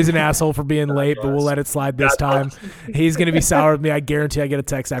 Harley's an asshole for being late, but we'll let it slide this time. He's going to be sour with me. I guarantee I get a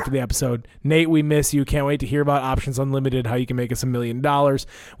text after the episode. Nate, we miss you. Can't wait to hear about Options Unlimited, how you can make us $1 million.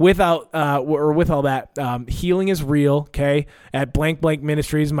 With all that, healing is real, okay? At Blank Blank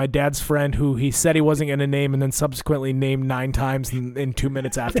Ministries, my dad's friend who he said he wasn't going to name and then subsequently named 9 times in 2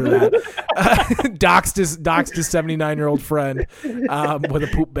 minutes after that. Doxed his 79-year-old friend. With a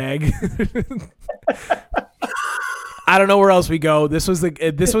poop bag. I don't know where else we go. This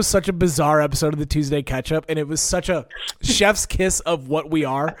was such a bizarre episode of the Tuesday Catch Up, and it was such a chef's kiss of what we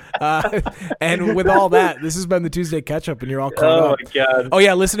are. And with all that, this has been the Tuesday Catch Up, and you're all caught up. Oh my god! Oh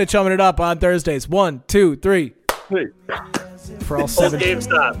yeah, listen to Chumming It Up on Thursdays. 1, 2, 3. For all 7. Hold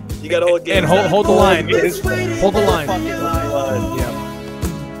GameStop. You got to hold GameStop. And hold the line. Hold the line. Yeah.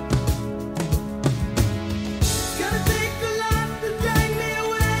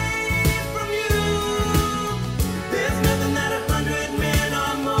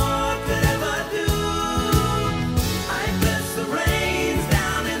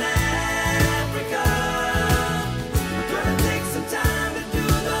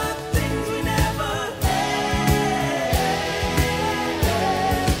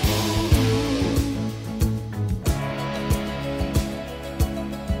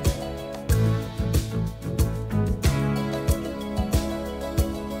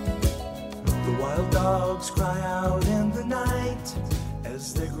 Cry out in the night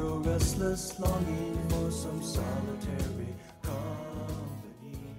as they grow restless, longing for some solitary